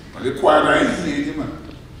 Are you quiet? I ain't hearing you, man.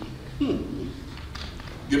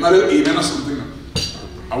 Give me a little amen or something.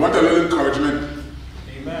 I want a little encouragement.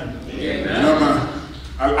 Amen. You know, man,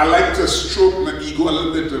 I like to stroke my ego a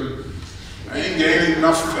little bit, and I ain't getting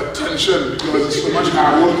enough attention because it's so much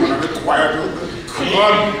hard work and I'm a bit quiet. Come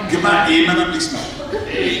on, give me an amen at least now.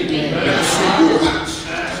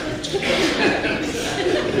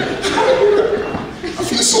 I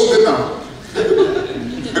feel so good now.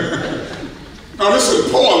 Now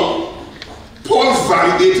listen, Paul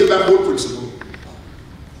validated that whole principle.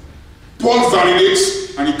 Paul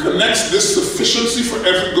validates and he connects this sufficiency for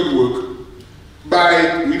every good work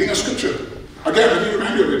by reading a scripture. Again, let me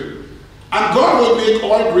remind you of it. And God will make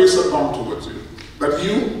all grace abound towards you, that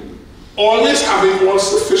you, always having all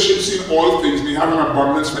sufficiency in all things, may have an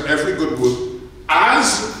abundance for every good work,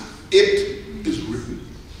 as it is written.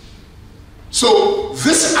 So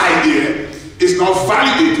this idea is now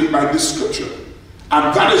validated by this scripture,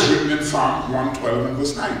 and that is written in Psalm 112 and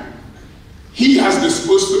verse 9. He has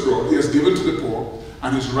dispersed the broad, he has given to the poor,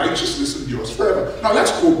 and his righteousness endures forever. Now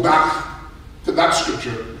let's go back to that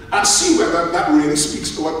scripture and see whether that really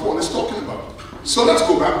speaks to what Paul is talking about. So let's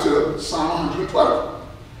go back to Psalm 112.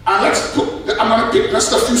 And let's put, I'm going to pick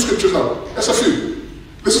just a few scriptures out. That's a few.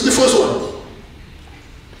 This is the first one.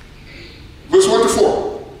 Verse 1 to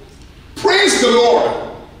 4. Praise the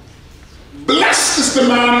Lord. Blessed is the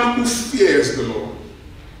man who fears the Lord.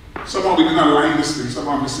 Somehow we didn't align this thing.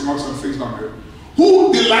 Somehow I'm missing out some things down there.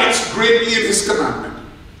 Who delights greatly in his commandment.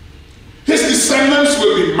 His descendants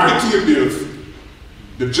will be mighty in the earth.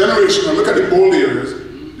 The generation, now look at the bold areas,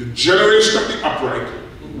 the generation of the upright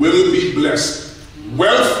will be blessed.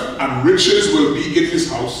 Wealth and riches will be in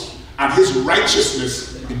his house, and his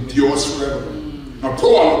righteousness endures forever. Now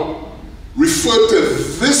Paul referred to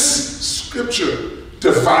this scripture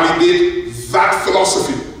to validate that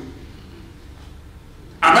philosophy.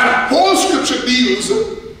 And that whole scripture deals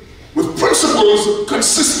with principles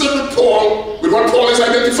consistent with what Paul is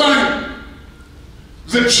identifying.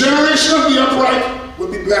 The generation of the upright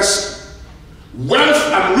will be blessed. Wealth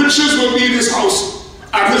and riches will be in his house,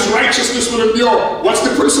 and his righteousness will endure. What's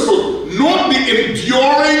the principle? Note the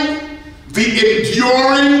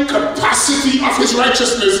enduring capacity of his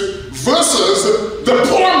righteousness versus the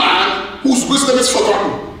poor man whose wisdom is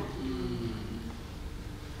forgotten.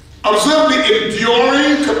 Observe the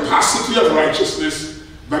enduring capacity of righteousness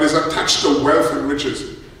that is attached to wealth and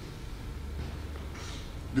riches.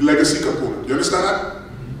 The legacy component. You understand that?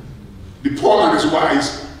 The poor man is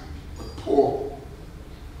wise, but poor.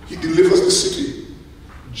 He delivers the city.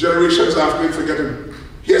 Generations after him forget him.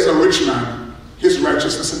 Here's a rich man. His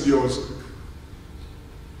righteousness endures.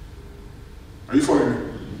 Are you following me?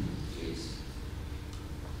 Yes.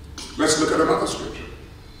 Let's look at another scripture.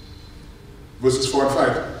 Verses 4 and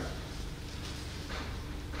 5.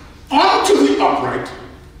 Unto the upright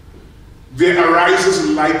there arises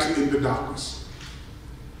light in the darkness.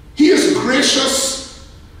 He is gracious,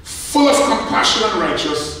 full of compassion and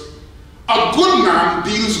righteous. A good man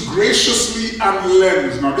deals graciously and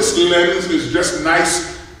lends. Now this lends is just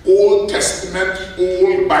nice Old Testament,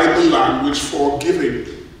 old Bible language for giving.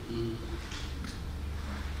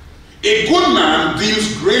 A good man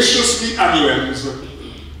deals graciously and lends.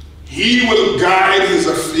 He will guide his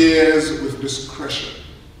affairs with discretion.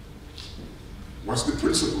 What's the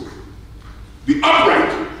principle? The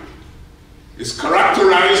upright is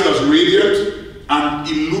characterized as radiant and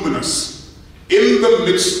illuminous in the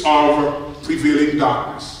midst of prevailing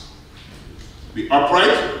darkness. The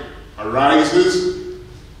upright arises,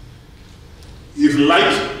 he is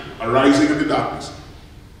light arising in the darkness.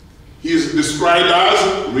 He is described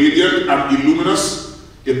as radiant and illuminous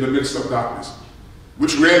in the midst of darkness,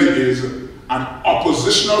 which really is an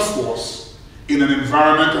oppositional force in an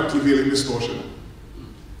environment of prevailing distortion.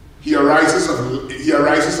 He arises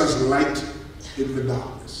as light in the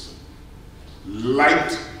darkness.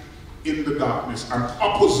 Light in the darkness, an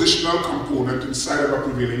oppositional component inside of a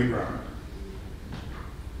prevailing environment.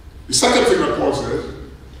 The second thing that Paul says,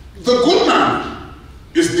 the good man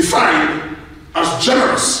is defined as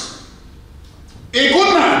generous. A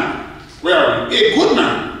good man, where are we? A good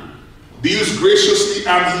man deals graciously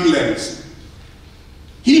and he lends.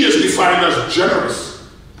 He is defined as generous.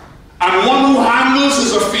 And one who handles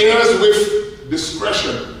his affairs with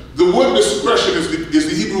discretion. The word discretion is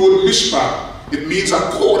the Hebrew word mishpat. It means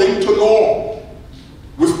according to law,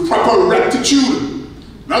 with proper rectitude.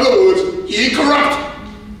 In other words, he ain't corrupt.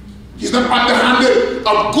 He's not underhanded.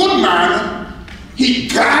 A good man, he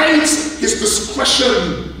guides his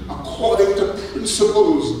discretion according to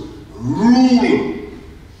principles, rule.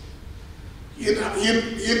 He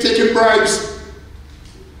ain't taking bribes.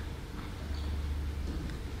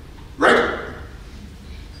 Right?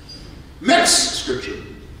 Next scripture,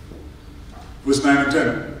 verse 9 and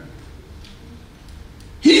 10.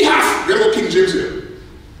 He hath, get old King James here.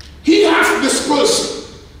 He hath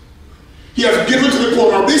dispersed. He hath given to the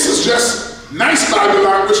poor. Now this is just nice Bible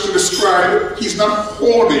language to describe. He's not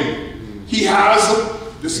hoarding. He has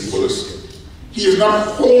dispersed. He is not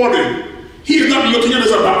hoarding. He is not looking at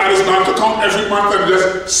his bank account every month and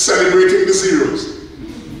just celebrating the zeros.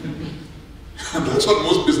 And that's what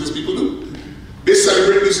most business people do. They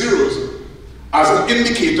celebrate the zeros as an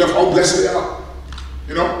indicator of how blessed they are.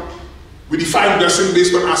 You know, we define blessing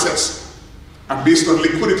based on assets and based on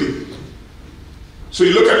liquidity. So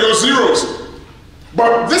you look at your zeros.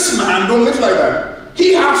 But this man don't live like that.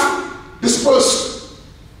 He hath dispersed.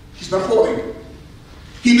 He's not hoarding.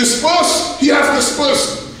 He dispersed. He hath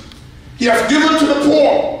dispersed. He hath given to the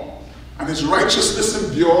poor, and his righteousness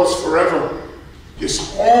endures forever. His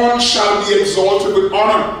horn shall be exalted with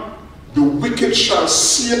honor. The wicked shall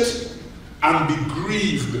see it and be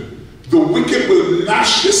grieved. The wicked will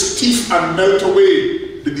gnash his teeth and melt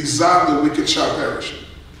away. The desire of the wicked shall perish.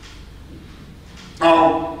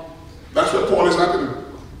 Now, that's what Paul is happening.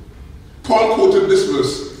 Paul quoted this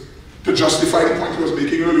verse to justify the point he was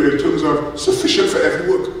making earlier in terms of sufficient for every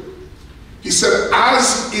work. He said,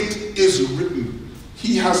 as it is written,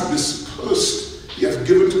 he has dispersed, he has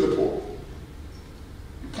given to the poor.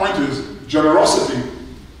 The point is, generosity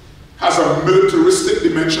has a militaristic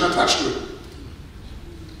dimension attached to it.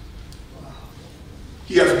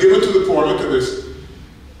 He hath given to the poor. Look at this.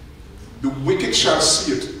 The wicked shall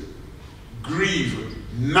see it, grieve,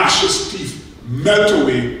 gnash his teeth, melt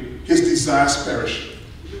away, his desires perish.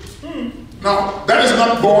 Now, that is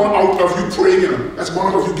not born out of you praying, you know. That's born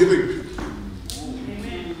out of you giving.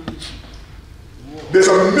 Amen. There's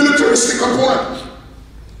a militaristic component.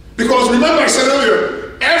 Because remember I said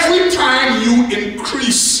earlier, every time you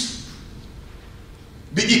increase,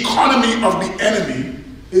 the economy of the enemy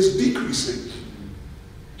is decreasing.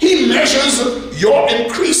 He measures your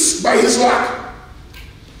increase by his lack.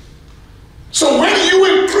 So when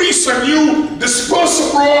you increase and you disperse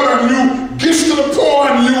abroad and you give to the poor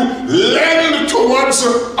and you lend towards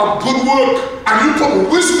a good work and you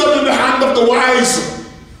put wisdom in the hand of the wise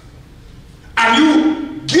and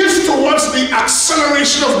you give towards the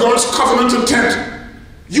acceleration of God's covenant intent,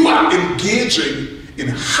 you are engaging in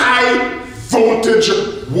high voltage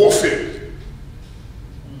warfare.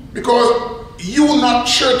 Because you are not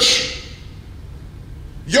church.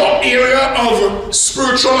 Your area of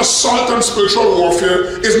spiritual assault and spiritual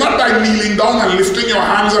warfare is not by kneeling down and lifting your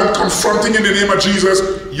hands and confronting in the name of Jesus.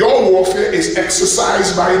 Your warfare is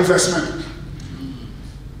exercised by investment.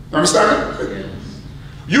 You understand? Yeah.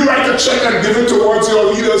 You write a check and give it towards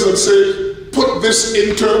your leaders and say, put this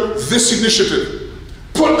into this initiative.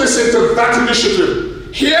 Put this into that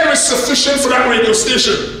initiative. Here is sufficient for that radio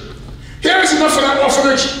station. Here is enough for that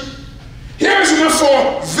orphanage. Here is enough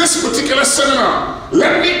for this particular seminar.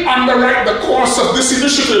 Let me underwrite the course of this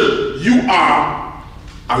initiative. You are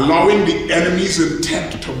allowing the enemy's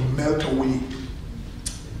intent to melt away.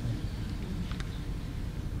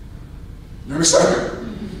 You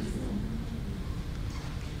understand?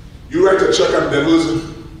 You write a check and devils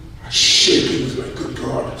are shaking. It's like, good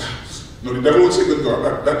God. No, the devil would say, good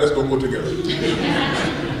God. That just don't go together.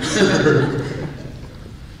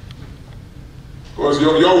 Because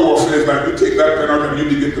your warfare is like you take that pen out and you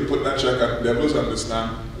begin to put that check and devils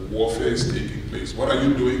understand warfare is taking place. What are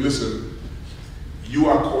you doing? Listen, you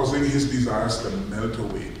are causing his desires to melt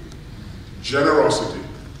away. Generosity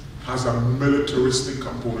has a militaristic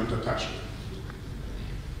component attached to it.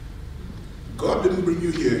 God didn't bring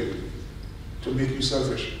you here to make you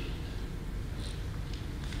selfish.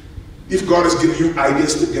 If God is giving you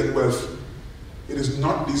ideas to get wealth, it is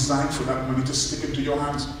not designed for that money to stick into your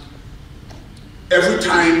hands. Every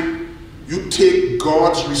time you take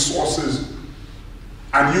God's resources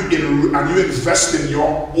and you invest in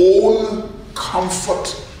your own comfort,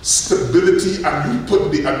 stability, and you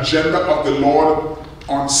put the agenda of the Lord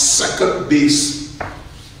on second base,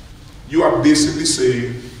 you are basically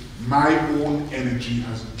saying, my own energy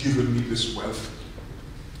has given me this wealth.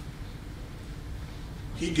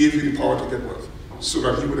 He gave you the power to get wealth so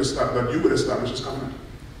that you would establish his covenant.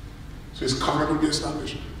 So his covenant will be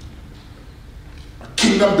established.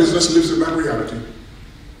 Kingdom business lives in that reality.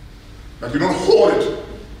 That you don't hoard it,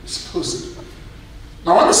 disperse it.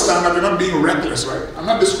 Now understand that we're not being reckless, right? I'm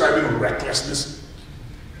not describing recklessness.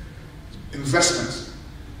 Investments.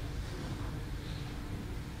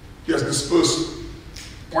 He has dispersed.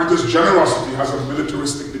 Point is, generosity has a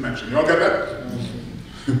militaristic dimension. You all get that?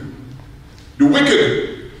 The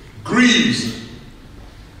wicked grieves,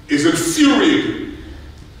 is infuriated,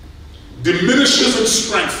 diminishes in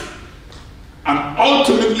strength, and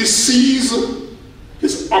ultimately sees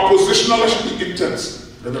his oppositional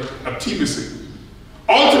intents, a T missing,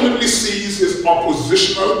 ultimately sees his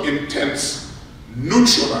oppositional intents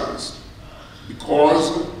neutralized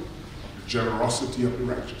because of the generosity of the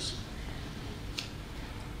righteous.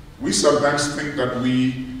 We sometimes think that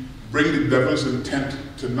we bring the devil's intent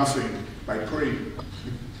to nothing by praying.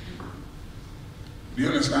 Do you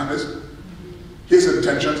understand this? His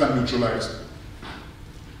intentions are neutralized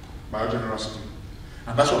by our generosity.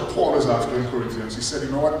 And that's what Paul is after in Corinthians. He said,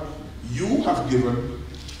 you know what? You have given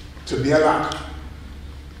to their lack.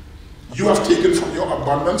 You have taken from your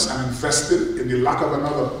abundance and invested in the lack of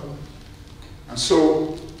another. And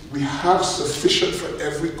so we have sufficient for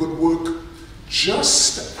every good work,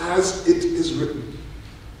 just as it is written.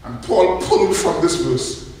 And Paul pulled from this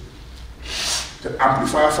verse to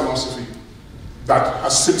amplify a philosophy that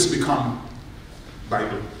has since become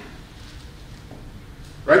Bible.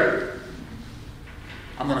 Right?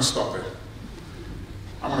 I'm going to stop there.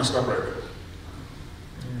 I'm going to stop right there.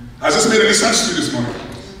 Has this made any sense to you this morning?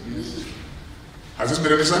 Has this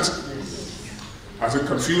made any sense? Has it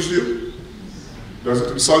confused you? Does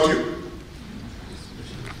it insult you?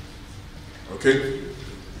 Okay?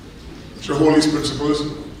 So hold these principles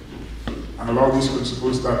and allow these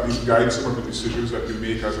principles that these guide some of the decisions that you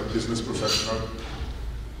make as a business professional,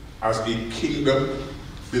 as a kingdom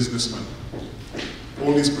businessman.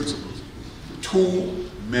 All these principles. Too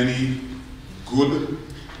many good,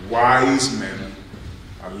 wise men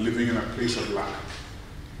are living in a place of lack.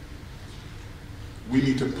 We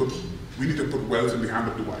need to put wealth in the hand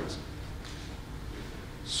of the wise,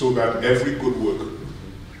 so that every good work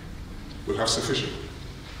will have sufficient.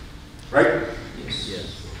 Right?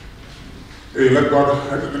 Yes. Hey, let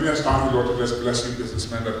me ask God to just bless you,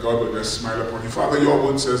 businessmen, that God will just smile upon you. Father, your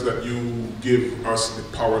word says that you give us the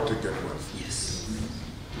power to get wealth. Yes.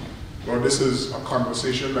 Lord, this is a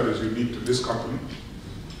conversation that is unique to this company,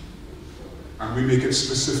 and we make it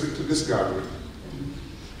specific to this gathering.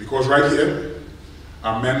 Because right here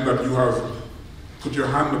are men that you have put your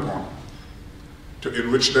hand upon to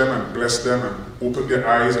enrich them and bless them and open their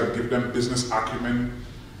eyes and give them business acumen,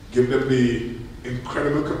 give them the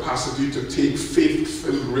incredible capacity to take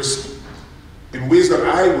faith-filled risk in ways that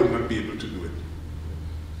I would not be able to do it.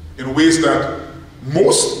 In ways that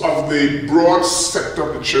most of the broad sector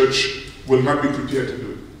of the church will not be prepared to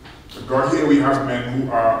do it. But God, here we have men who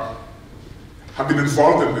have been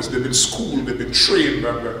involved in this. They've been schooled, they've been trained,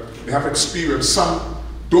 and they have experience. Some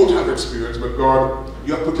don't have experience, but God,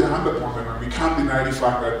 you have put your hand upon them, and we can't deny the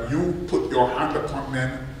fact that you put your hand upon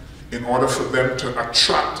men in order for them to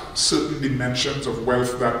attract certain dimensions of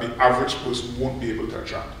wealth that the average person won't be able to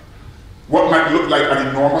attract. What might look like an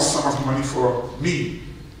enormous sum of money for me,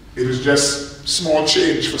 it is just small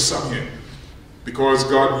change for some here. Because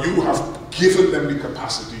God, you have given them the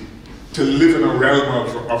capacity to live in a realm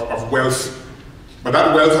of wealth. But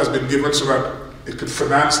that wealth has been given so that it could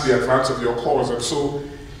finance the advance of your cause. And so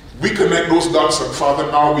we connect those dots, and Father,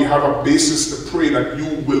 now we have a basis to pray that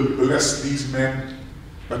you will bless these men,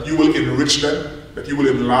 that you will enrich them, that you will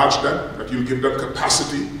enlarge them, that you'll give them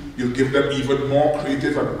capacity, you'll give them even more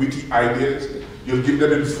creative and witty ideas, you'll give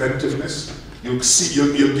them inventiveness, you'll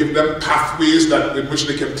give them pathways in which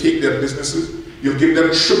they can take their businesses, you'll give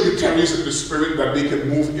them tributaries in the spirit that they can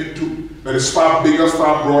move into, that is far bigger,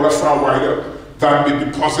 far broader, far wider than the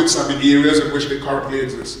deposits and the areas in which they currently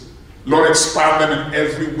exist. Lord, expand them in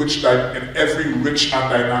every rich and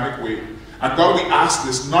dynamic way. And God, we ask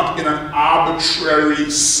this not in an arbitrary,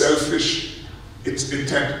 selfish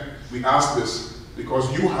intent. We ask this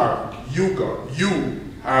because you, God, you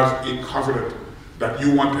have a covenant that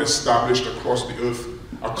you want established across the earth.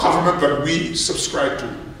 A covenant that we subscribe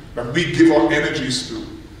to, that we give our energies to,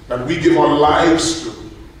 that we give our lives to.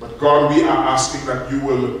 But God, we are asking that you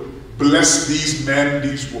will bless these men,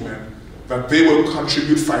 these women, that they will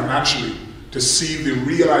contribute financially to see the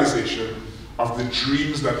realization of the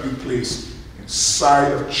dreams that you placed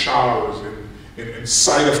inside of Charles,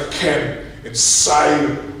 inside of Ken,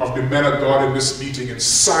 inside of the men of God in this meeting,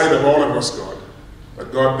 inside of all of us, God.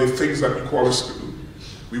 But God, the things that you call us to do,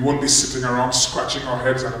 we won't be sitting around scratching our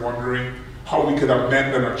heads and wondering how we could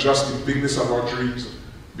amend and adjust the bigness of our dreams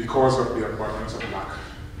because of the abundance of lack.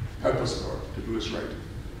 Help us, Lord, to do this right.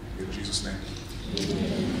 In Jesus' name.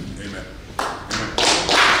 Amen. Amen.